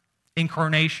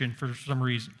incarnation for some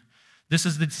reason. This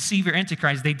is the deceiver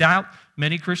antichrist. They doubt.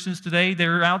 Many Christians today,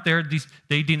 they're out there,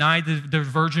 they deny the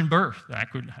virgin birth.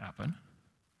 That couldn't happen.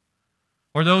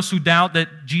 Or those who doubt that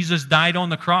Jesus died on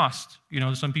the cross. You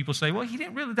know, some people say, well, he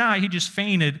didn't really die. He just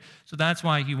fainted, so that's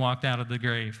why he walked out of the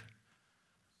grave.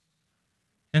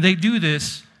 And they do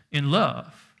this in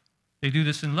love. They do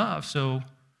this in love so,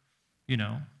 you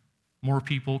know, more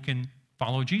people can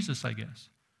follow Jesus, I guess.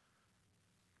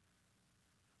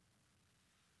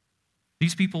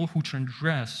 These people who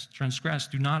transgress,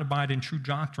 do not abide in true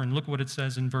doctrine. Look what it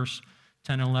says in verse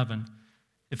 10 and 11.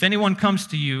 If anyone comes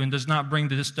to you and does not bring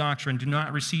this doctrine, do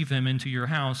not receive him into your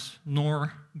house,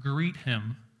 nor greet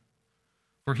him.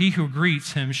 For he who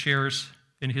greets him shares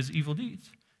in his evil deeds.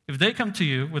 If they come to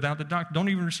you without the doctrine, don't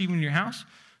even receive them in your house.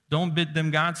 Don't bid them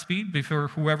Godspeed, before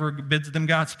whoever bids them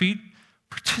Godspeed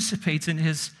participates in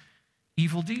his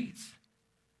evil deeds.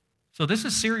 So this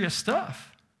is serious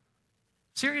stuff.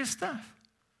 Serious stuff.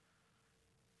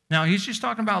 Now, he's just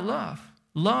talking about love.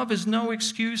 Love is no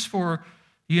excuse for,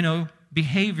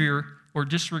 behavior or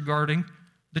disregarding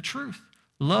the truth.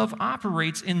 Love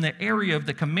operates in the area of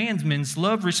the commandments.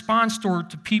 Love responds to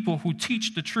people who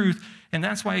teach the truth. And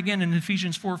that's why, again, in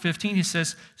Ephesians 4:15, he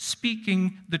says,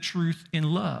 speaking the truth in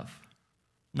love.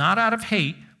 Not out of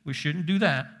hate. We shouldn't do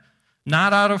that.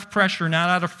 Not out of pressure, not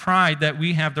out of pride that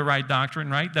we have the right doctrine,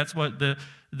 right? That's what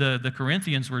the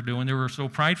Corinthians were doing. They were so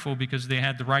prideful because they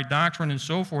had the right doctrine and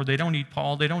so forth. They don't need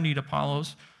Paul. They don't need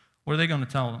Apollos. What are they going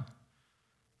to tell them?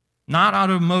 Not out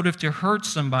of motive to hurt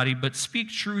somebody, but speak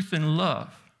truth in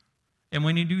love. And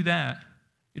when you do that,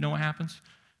 you know what happens?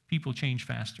 People change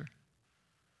faster.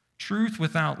 Truth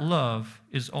without love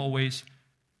is always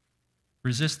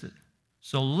resisted.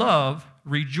 So love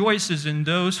rejoices in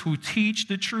those who teach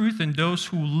the truth and those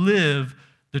who live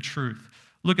the truth.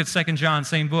 Look at 2 John,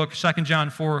 same book, 2 John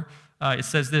 4, it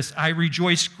says this, I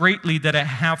rejoice greatly that I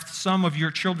have some of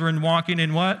your children walking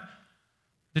in what?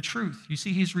 The truth. You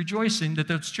see, he's rejoicing that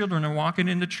those children are walking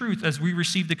in the truth as we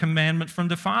receive the commandment from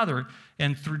the Father.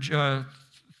 And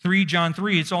John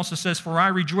 3, it also says, "For I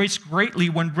rejoiced greatly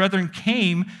when brethren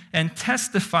came and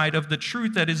testified of the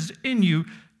truth that is in you,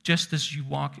 just as you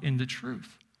walk in the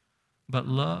truth. But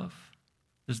love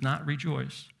does not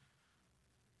rejoice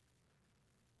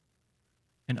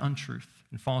in untruth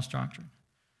and false doctrine."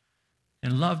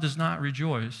 And love does not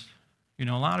rejoice. A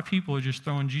lot of people are just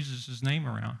throwing Jesus' name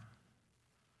around.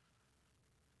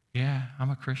 Yeah,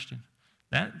 I'm a Christian.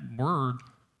 That word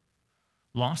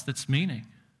lost its meaning.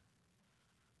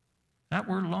 That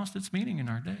word lost its meaning in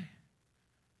our day.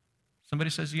 Somebody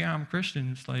says, yeah, I'm a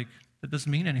Christian. It's like, that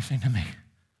doesn't mean anything to me,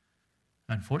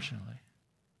 unfortunately.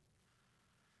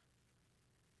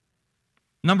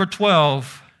 Number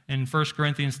 12, in 1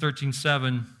 Corinthians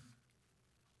 13:7,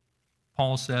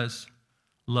 Paul says,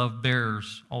 love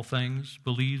bears all things,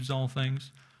 believes all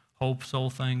things, hopes all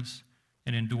things,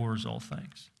 and endures all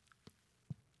things.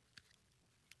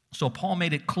 So Paul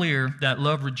made it clear that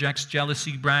love rejects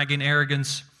jealousy, bragging,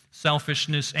 arrogance,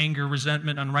 selfishness, anger,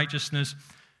 resentment, unrighteousness.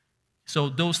 So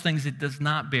those things it does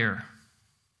not bear,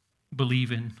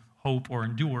 believe in, hope, or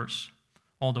endures.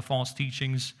 All the false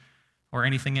teachings or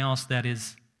anything else that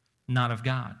is not of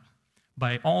God.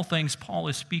 By all things, Paul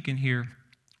is speaking here,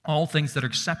 all things that are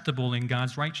acceptable in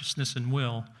God's righteousness and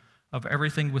will, of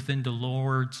everything within the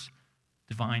Lord's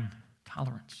divine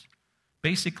tolerance.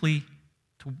 Basically,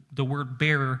 the word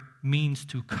bear means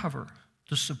to cover,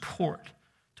 to support,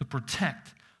 to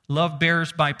protect. Love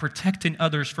bears by protecting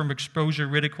others from exposure,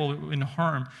 ridicule, and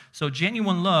harm. So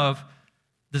genuine love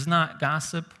does not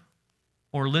gossip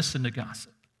or listen to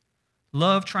gossip.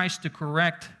 Love tries to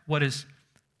correct what is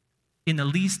in the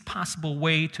least possible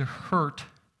way to hurt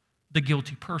the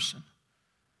guilty person.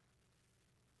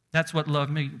 That's what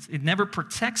love means. It never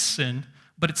protects sin,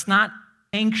 but it's not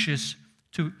anxious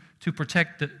to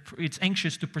protect it's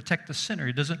anxious to protect the sinner.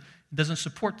 It doesn't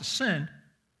support the sin,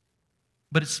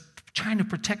 but it's trying to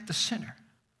protect the sinner.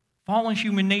 Fallen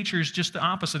human nature is just the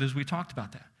opposite, as we talked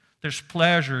about that. There's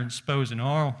pleasure in supposing,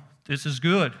 oh, this is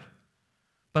good.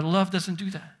 But love doesn't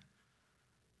do that.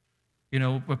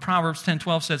 Proverbs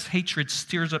 10:12 says, hatred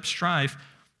stirs up strife,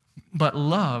 but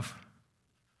love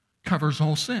covers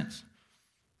all sins.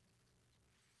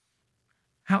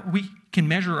 How we can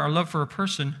measure our love for a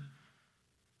person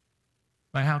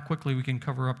by how quickly we can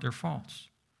cover up their faults.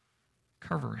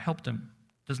 Help them.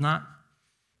 Does not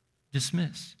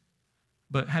dismiss.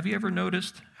 But have you ever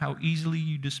noticed how easily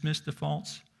you dismiss the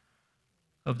faults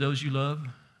of those you love?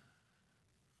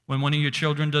 When one of your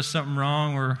children does something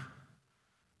wrong, or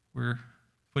we're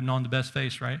putting on the best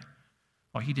face, right?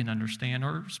 Oh, he didn't understand,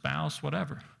 or spouse,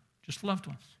 whatever. Just loved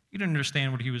ones. He didn't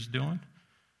understand what he was doing.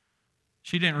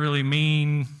 She didn't really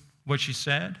mean what she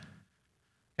said.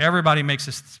 Everybody makes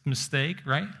a mistake,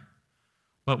 right?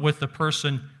 But with the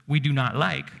person we do not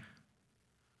like,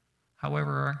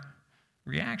 however, our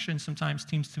reaction sometimes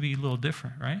seems to be a little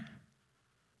different, right?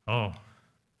 Oh,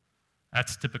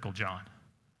 that's typical John.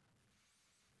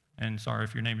 And sorry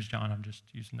if your name is John, I'm just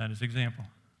using that as an example.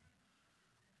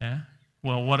 Yeah?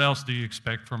 Well, what else do you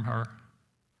expect from her?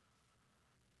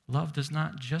 Love does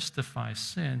not justify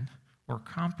sin or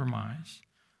compromise,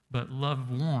 but love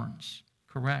warns,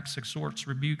 corrects, exhorts,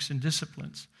 rebukes, and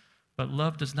disciplines. But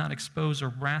love does not expose or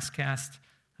broadcast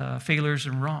failures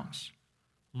and wrongs.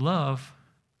 Love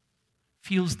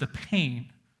feels the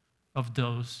pain of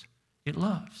those it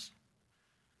loves.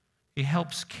 It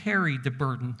helps carry the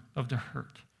burden of the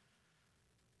hurt.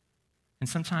 And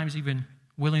sometimes even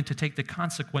willing to take the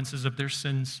consequences of their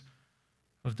sins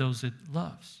of those it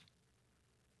loves.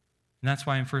 And that's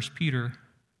why in 1 Peter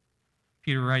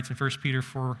writes in 1 Peter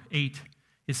 4:8,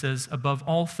 it says, above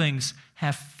all things,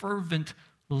 have fervent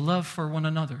love for one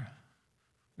another.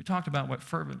 We talked about what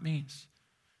fervent means.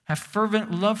 Have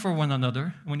fervent love for one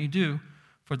another. When you do,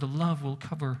 for the love will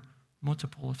cover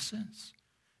multiple of sins.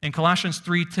 In Colossians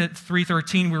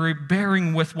 3:13, we're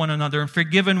bearing with one another and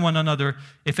forgiving one another.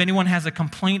 If anyone has a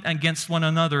complaint against one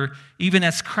another, even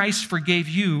as Christ forgave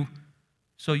you,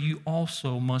 so you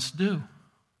also must do.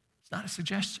 It's not a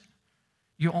suggestion.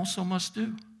 You also must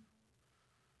do.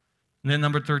 And then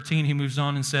number 13, he moves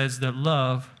on and says that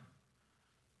love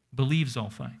believes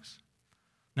all things.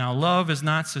 Now, love is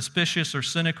not suspicious or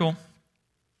cynical.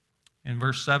 In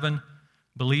verse 7,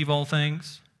 believe all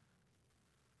things.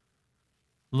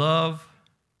 Love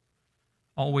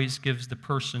always gives the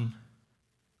person,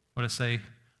 a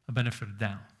benefit of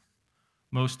doubt.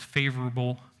 Most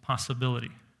favorable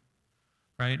possibility.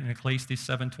 Right? In Ecclesiastes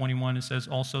 7:21, it says,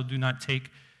 also do not take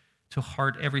to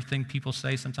heart everything people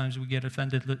say. Sometimes we get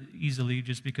offended easily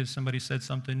just because somebody said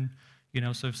something,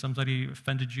 so if somebody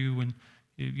offended you and,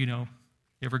 you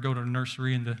ever go to a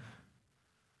nursery and the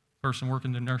person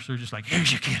working the nursery is just like,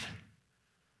 here's your kid.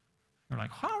 They're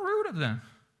like, how rude of them.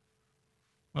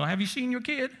 Well, have you seen your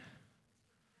kid?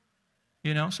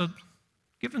 So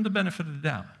give them the benefit of the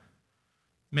doubt.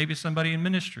 Maybe somebody in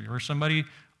ministry or somebody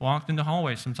walked in the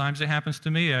hallway. Sometimes it happens to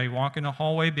me. I walk in the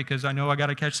hallway because I know I got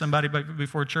to catch somebody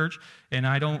before church, and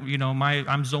I don't,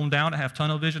 I'm zoned out. I have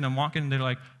tunnel vision. I'm walking, and they're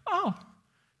like, oh,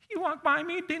 you walked by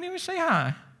me, didn't even say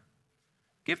hi.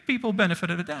 Give people benefit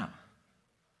of the doubt.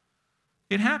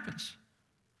 It happens.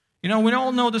 We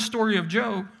all know the story of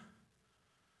Job,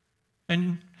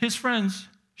 and his friends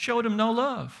showed him no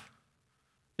love.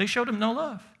 They showed him no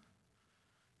love.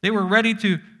 They were ready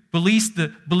to believe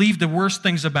the worst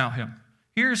things about him.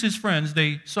 Here's his friends.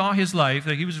 They saw his life,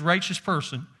 that he was a righteous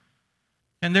person,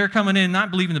 and they're coming in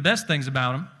not believing the best things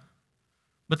about him,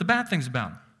 but the bad things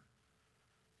about him.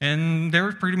 And they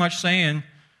were pretty much saying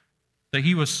that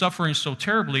he was suffering so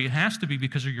terribly, it has to be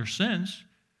because of your sins.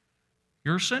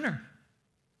 You're a sinner.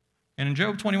 And in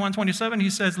Job 21:27, he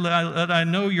says, let I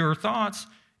know your thoughts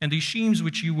and these schemes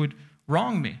which you would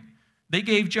wrong me. They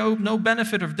gave Job no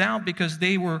benefit of doubt because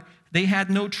they had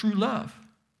no true love.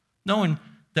 Knowing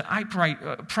the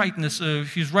uprightness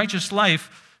of his righteous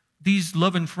life, these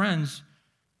loving friends,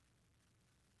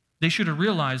 they should have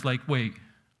realized, wait,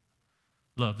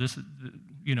 love, this is,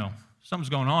 something's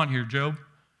going on here, Job.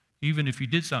 Even if you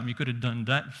did something, you could have done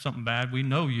something bad. We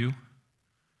know you.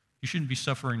 You shouldn't be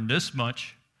suffering this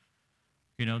much.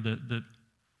 The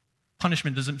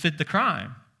punishment doesn't fit the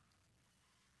crime.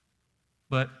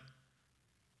 But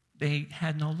they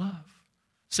had no love.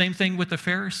 Same thing with the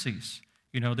Pharisees.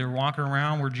 They're walking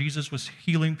around where Jesus was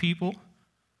healing people.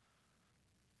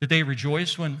 Did they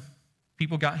rejoice when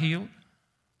people got healed?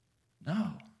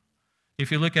 No.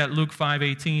 If you look at Luke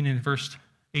 5:18 and verse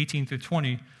 18 through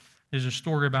 20, there's a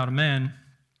story about a man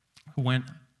who went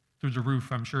through the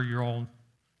roof. I'm sure you all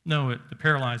know it, the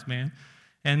paralyzed man.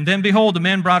 And then behold, a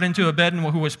man brought into a bed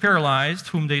who was paralyzed,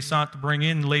 whom they sought to bring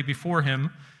in and lay before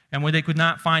him. And when they could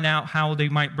not find out how they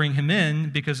might bring him in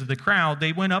because of the crowd,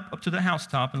 they went up to the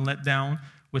housetop and let down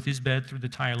with his bed through the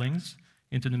tilings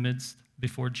into the midst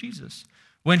before Jesus.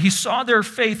 When he saw their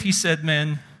faith, he said,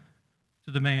 to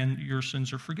the man, your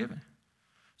sins are forgiven.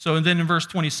 So and then in verse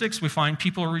 26, we find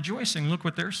people are rejoicing. Look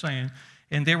what they're saying.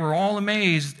 And they were all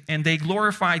amazed, and they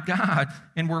glorified God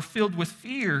and were filled with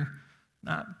fear,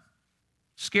 not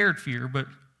scared fear, but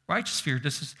righteous fear.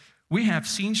 We have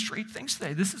seen strange things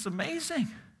today. This is amazing.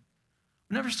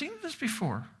 We've never seen this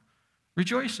before.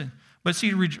 Rejoicing. But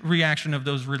see the reaction of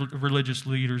those religious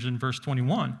leaders in verse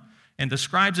 21. And the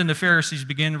scribes and the Pharisees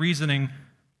began reasoning,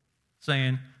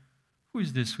 saying, who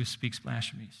is this who speaks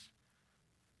blasphemies?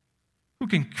 Who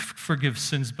can forgive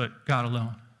sins but God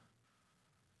alone?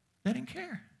 They didn't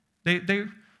care. They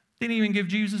didn't even give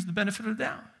Jesus the benefit of the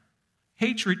doubt.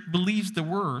 Hatred believes the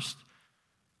worst.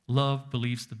 Love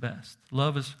believes the best.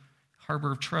 Love is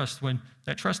harbor of trust. When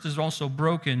that trust is also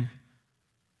broken,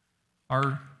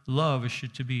 our love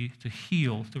should be to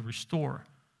heal, to restore.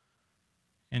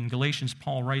 In Galatians,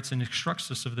 Paul writes and instructs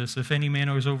us of this. If any man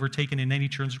is overtaken in any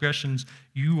transgressions,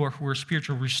 you who are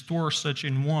spiritual, restore such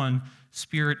in one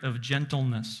spirit of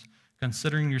gentleness,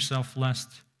 considering yourself lest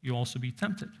you also be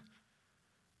tempted.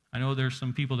 I know there's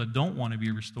some people that don't want to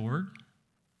be restored,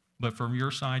 but from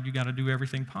your side, you got to do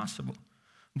everything possible.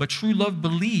 But true love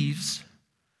believes,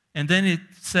 and then it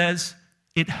says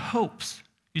it hopes.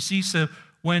 You see, so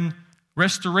when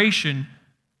restoration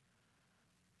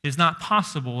is not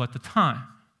possible at the time,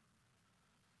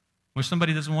 where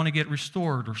somebody doesn't want to get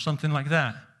restored or something like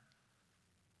that,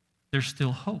 there's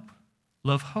still hope.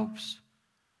 Love hopes.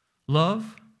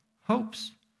 Love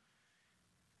hopes.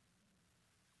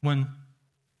 When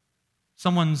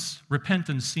someone's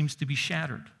repentance seems to be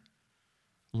shattered,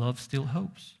 love still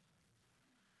hopes.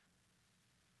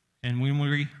 And when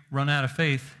we run out of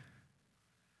faith,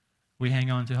 we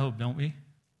hang on to hope, don't we?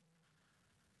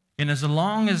 And as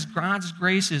long as God's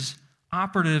grace is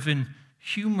operative in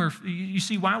human, you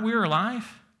see, while we're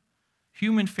alive,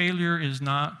 human failure is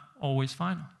not always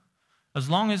final. As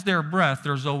long as there's breath,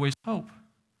 there's always hope.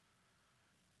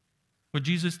 Would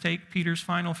Jesus take Peter's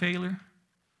final failure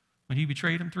when he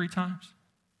betrayed him 3 times?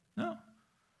 No.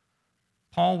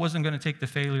 Paul wasn't going to take the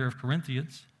failure of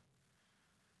Corinthians.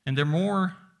 And there are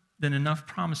more than enough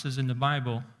promises in the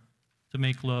Bible to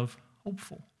make love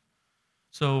hopeful.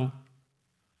 So,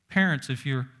 parents, if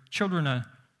your children are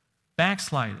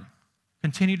backsliding,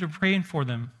 continue to pray for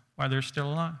them while they're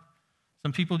still alive.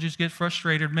 Some people just get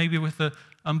frustrated maybe with an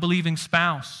unbelieving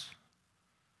spouse,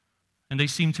 and they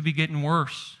seem to be getting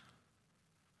worse.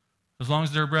 As long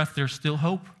as there's breath, there's still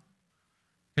hope.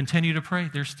 Continue to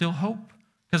pray. There's still hope.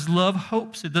 Because love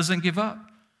hopes. It doesn't give up.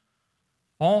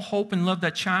 All hope and love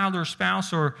that child or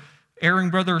spouse or erring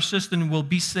brother or sister will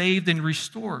be saved and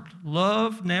restored.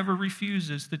 Love never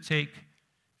refuses to take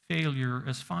failure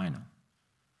as final.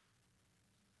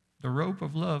 The rope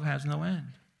of love has no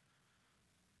end.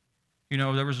 You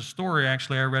know, there was a story,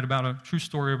 actually, I read about a true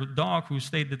story of a dog who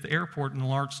stayed at the airport in a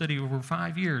large city over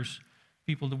 5 years.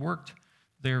 People that worked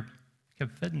there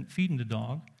kept feeding the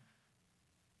dog.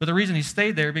 But the reason he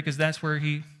stayed there, because that's where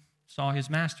he saw his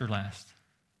master last.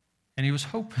 And he was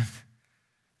hoping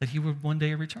that he would one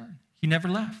day return. He never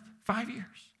left. 5 years.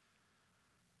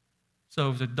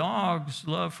 So if the dog's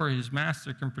love for his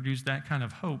master can produce that kind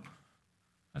of hope,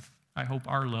 I hope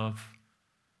our love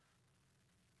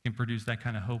can produce that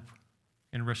kind of hope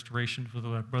and restoration for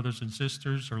the brothers and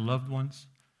sisters or loved ones,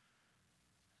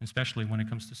 especially when it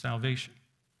comes to salvation.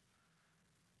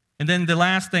 And then the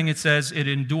last thing it says, it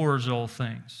endures all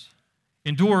things.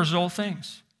 Endures all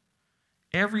things.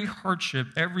 Every hardship,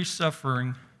 every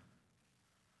suffering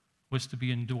was to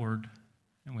be endured,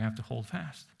 and we have to hold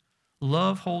fast.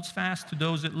 Love holds fast to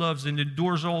those it loves and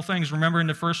endures all things. Remember in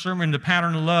the first sermon, the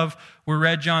pattern of love, we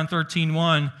read John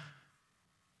 13:1,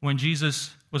 when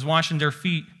Jesus was washing their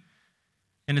feet.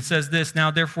 And it says this, now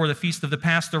therefore the feast of the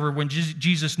Passover, when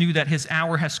Jesus knew that his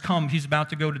hour has come, he's about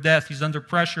to go to death, he's under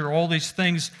pressure, all these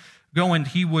things going,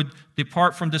 he would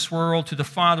depart from this world to the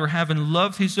Father, having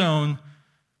loved his own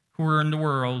who were in the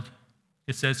world.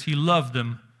 It says he loved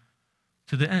them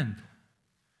to the end.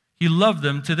 He loved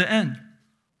them to the end.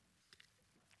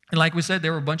 And like we said,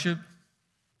 there were a bunch of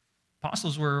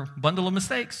apostles were a bundle of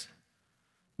mistakes,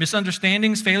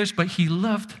 misunderstandings, failures, but he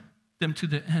loved them to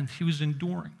the end. He was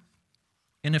enduring.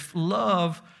 And if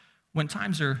love, when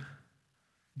times are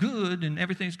good and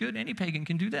everything's good, any pagan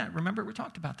can do that. Remember, we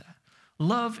talked about that.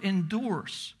 Love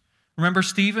endures. Remember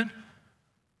Stephen?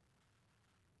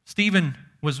 Stephen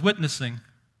was witnessing.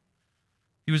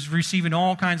 He was receiving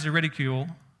all kinds of ridicule,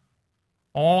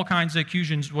 all kinds of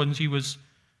accusations when he was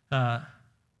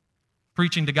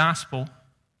preaching the gospel.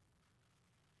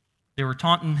 They were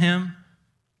taunting him.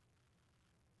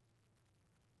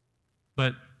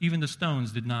 But even the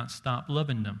stones did not stop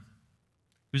loving them.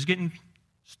 He was getting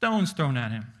stones thrown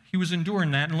at him. He was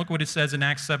enduring that. And look what it says in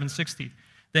Acts 7:60.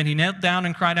 Then he knelt down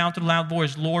and cried out with a loud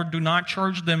voice, Lord, do not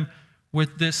charge them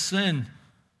with this sin.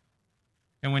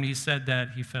 And when he said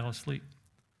that, he fell asleep.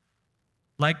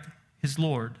 Like his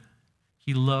Lord,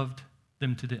 he loved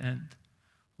them to the end,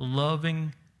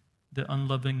 loving the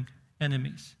unloving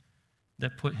enemies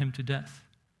that put him to death.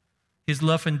 His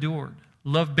love endured.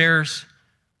 Love bears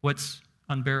what's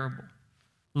unbearable.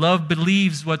 Love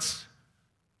believes what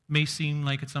may seem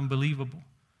like it's unbelievable.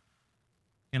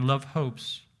 And love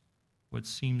hopes what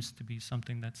seems to be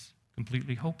something that's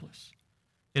completely hopeless.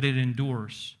 It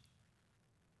endures.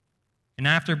 And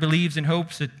after believes and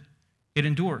hopes, it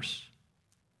endures.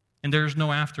 And there's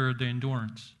no after the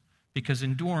endurance, because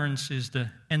endurance is the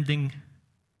ending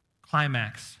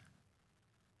climax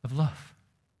of love.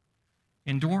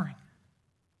 Enduring.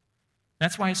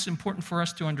 That's why it's important for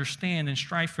us to understand and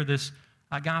strive for this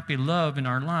agape love in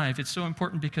our life. It's so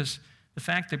important because the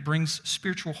fact it brings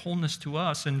spiritual wholeness to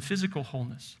us and physical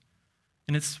wholeness.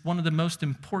 And it's one of the most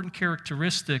important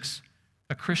characteristics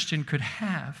a Christian could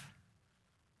have,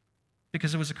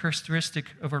 because it was a characteristic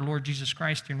of our Lord Jesus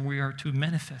Christ, and we are to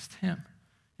manifest him.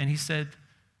 And he said,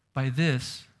 by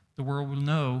this, the world will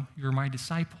know you're my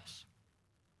disciples.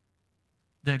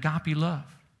 The agape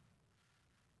love.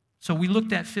 So we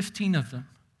looked at 15 of them,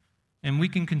 and we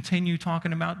can continue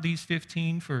talking about these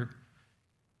 15 for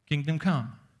Kingdom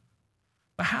Come.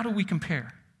 But how do we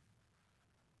compare?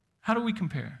 How do we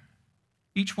compare?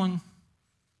 Each one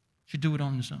should do it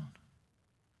on his own.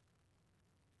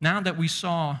 Now that we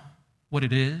saw what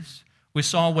it is, we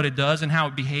saw what it does and how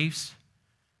it behaves,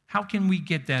 how can we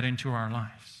get that into our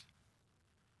lives?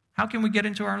 How can we get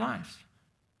into our lives?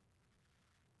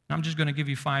 I'm just going to give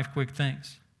you 5 quick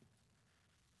things.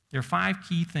 There are 5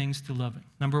 key things to loving.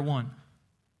 Number 1,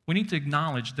 we need to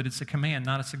acknowledge that it's a command,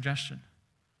 not a suggestion.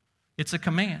 It's a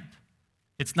command.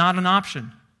 It's not an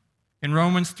option. In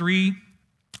Romans 13,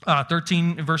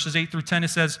 verses 8 through 10, it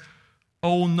says,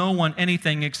 owe no one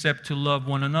anything except to love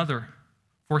one another.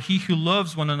 For he who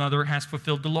loves one another has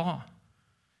fulfilled the law.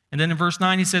 And then in verse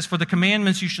 9, he says, for the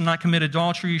commandments, you shall not commit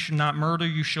adultery, you shall not murder,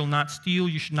 you shall not steal,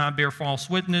 you shall not bear false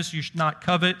witness, you shall not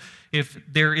covet. If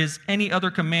there is any other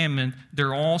commandment,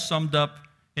 they're all summed up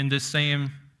in this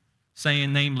same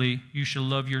saying, namely, you shall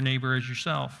love your neighbor as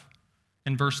yourself.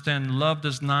 In verse 10, love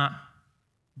does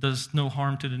no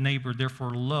harm to the neighbor,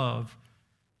 therefore love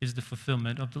is the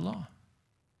fulfillment of the law.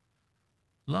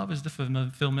 Love is the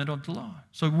fulfillment of the law.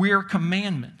 So we're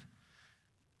commanded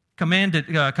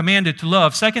to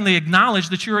love. Secondly, acknowledge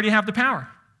that you already have the power.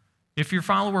 If you're a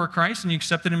follower of Christ and you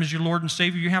accepted him as your Lord and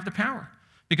Savior, you have the power.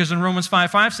 Because in Romans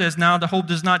 5:5 says, now the hope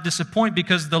does not disappoint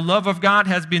because the love of God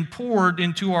has been poured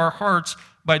into our hearts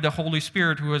by the Holy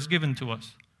Spirit who has given to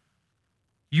us.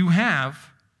 You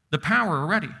have the power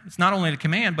already. It's not only the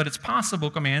command, but it's possible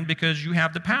command because you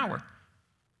have the power.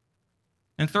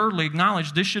 And thirdly,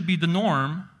 acknowledge this should be the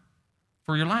norm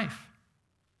for your life.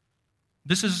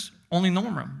 This is only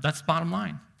normal. That's the bottom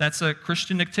line. That's a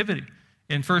Christian activity.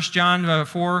 In 1 John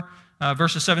 4,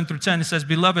 verses 7 through 10, it says,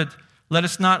 Beloved, let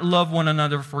us not love one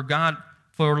another for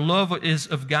love is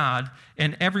of God,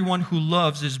 and everyone who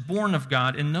loves is born of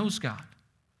God and knows God.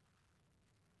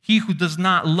 He who does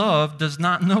not love does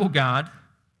not know God,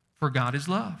 for God is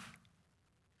love.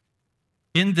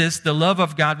 In this, the love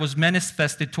of God was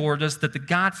manifested toward us, that the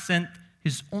God sent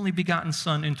his only begotten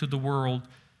Son into the world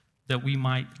that we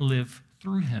might live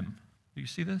through him. Do you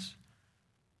see this?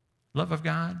 Love of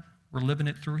God, we're living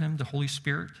it through him, the Holy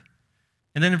Spirit.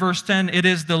 And then in verse 10, it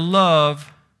is the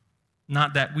love,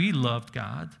 not that we loved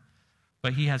God,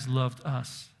 but he has loved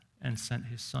us and sent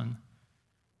his Son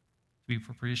to be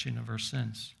propitiation of our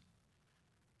sins.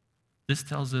 This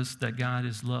tells us that God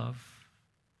is love,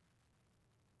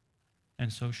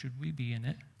 and so should we be in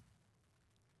it.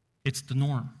 It's the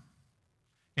norm.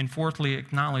 And fourthly,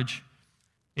 acknowledge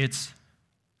it's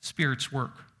Spirit's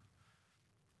work.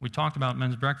 We talked about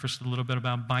men's breakfast a little bit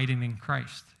about abiding in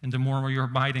Christ. And the more you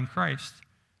abide in Christ,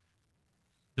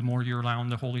 the more you're allowing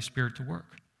the Holy Spirit to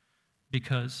work.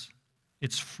 Because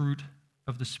it's fruit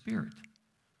of the Spirit.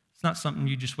 It's not something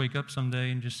you just wake up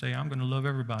someday and just say, I'm going to love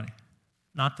everybody.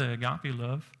 Not the agape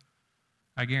love.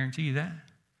 I guarantee you that.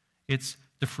 It's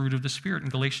the fruit of the Spirit. In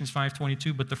Galatians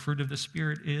 5:22, but the fruit of the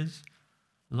Spirit is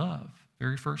love.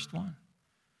 Very first one.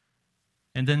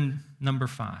 And then number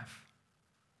 5.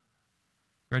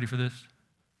 Ready for this?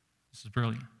 This is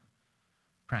brilliant.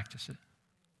 Practice it.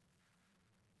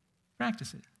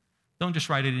 Practice it. Don't just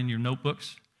write it in your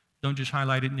notebooks. Don't just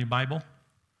highlight it in your Bible.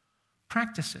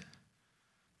 Practice it.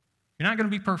 You're not going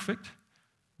to be perfect,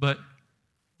 but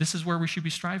this is where we should be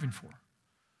striving for.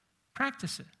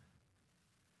 Practice it.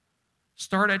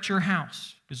 Start at your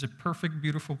house is a perfect,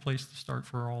 beautiful place to start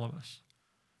for all of us.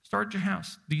 Start at your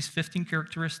house. These 15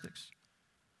 characteristics.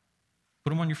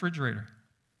 Put them on your refrigerator.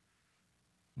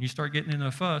 When you start getting into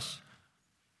a fuss,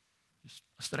 just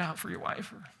list it out for your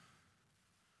wife.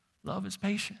 Love is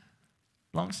patient,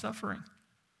 long-suffering.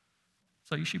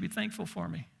 So you should be thankful for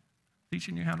me,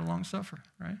 teaching you how to long-suffer,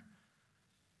 right?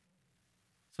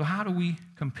 So how do we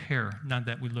compare, now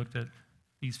that we looked at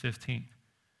these 15?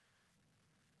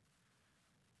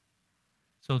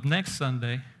 So next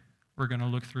Sunday, we're going to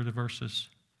look through the verses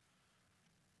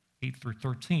 8 through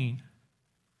 13,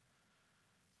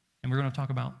 and we're going to talk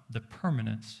about the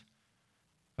permanence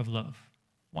of love.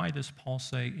 Why does Paul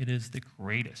say it is the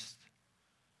greatest?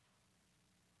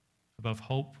 Above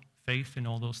hope, faith, and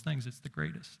all those things, it's the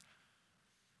greatest.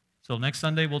 So next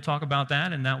Sunday, we'll talk about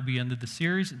that, and that will be the end of the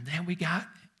series. And then we got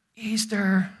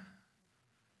Easter.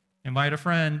 Invite a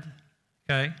friend,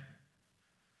 okay?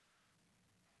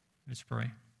 Let's pray.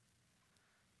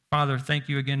 Father, thank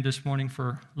you again this morning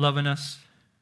for loving us.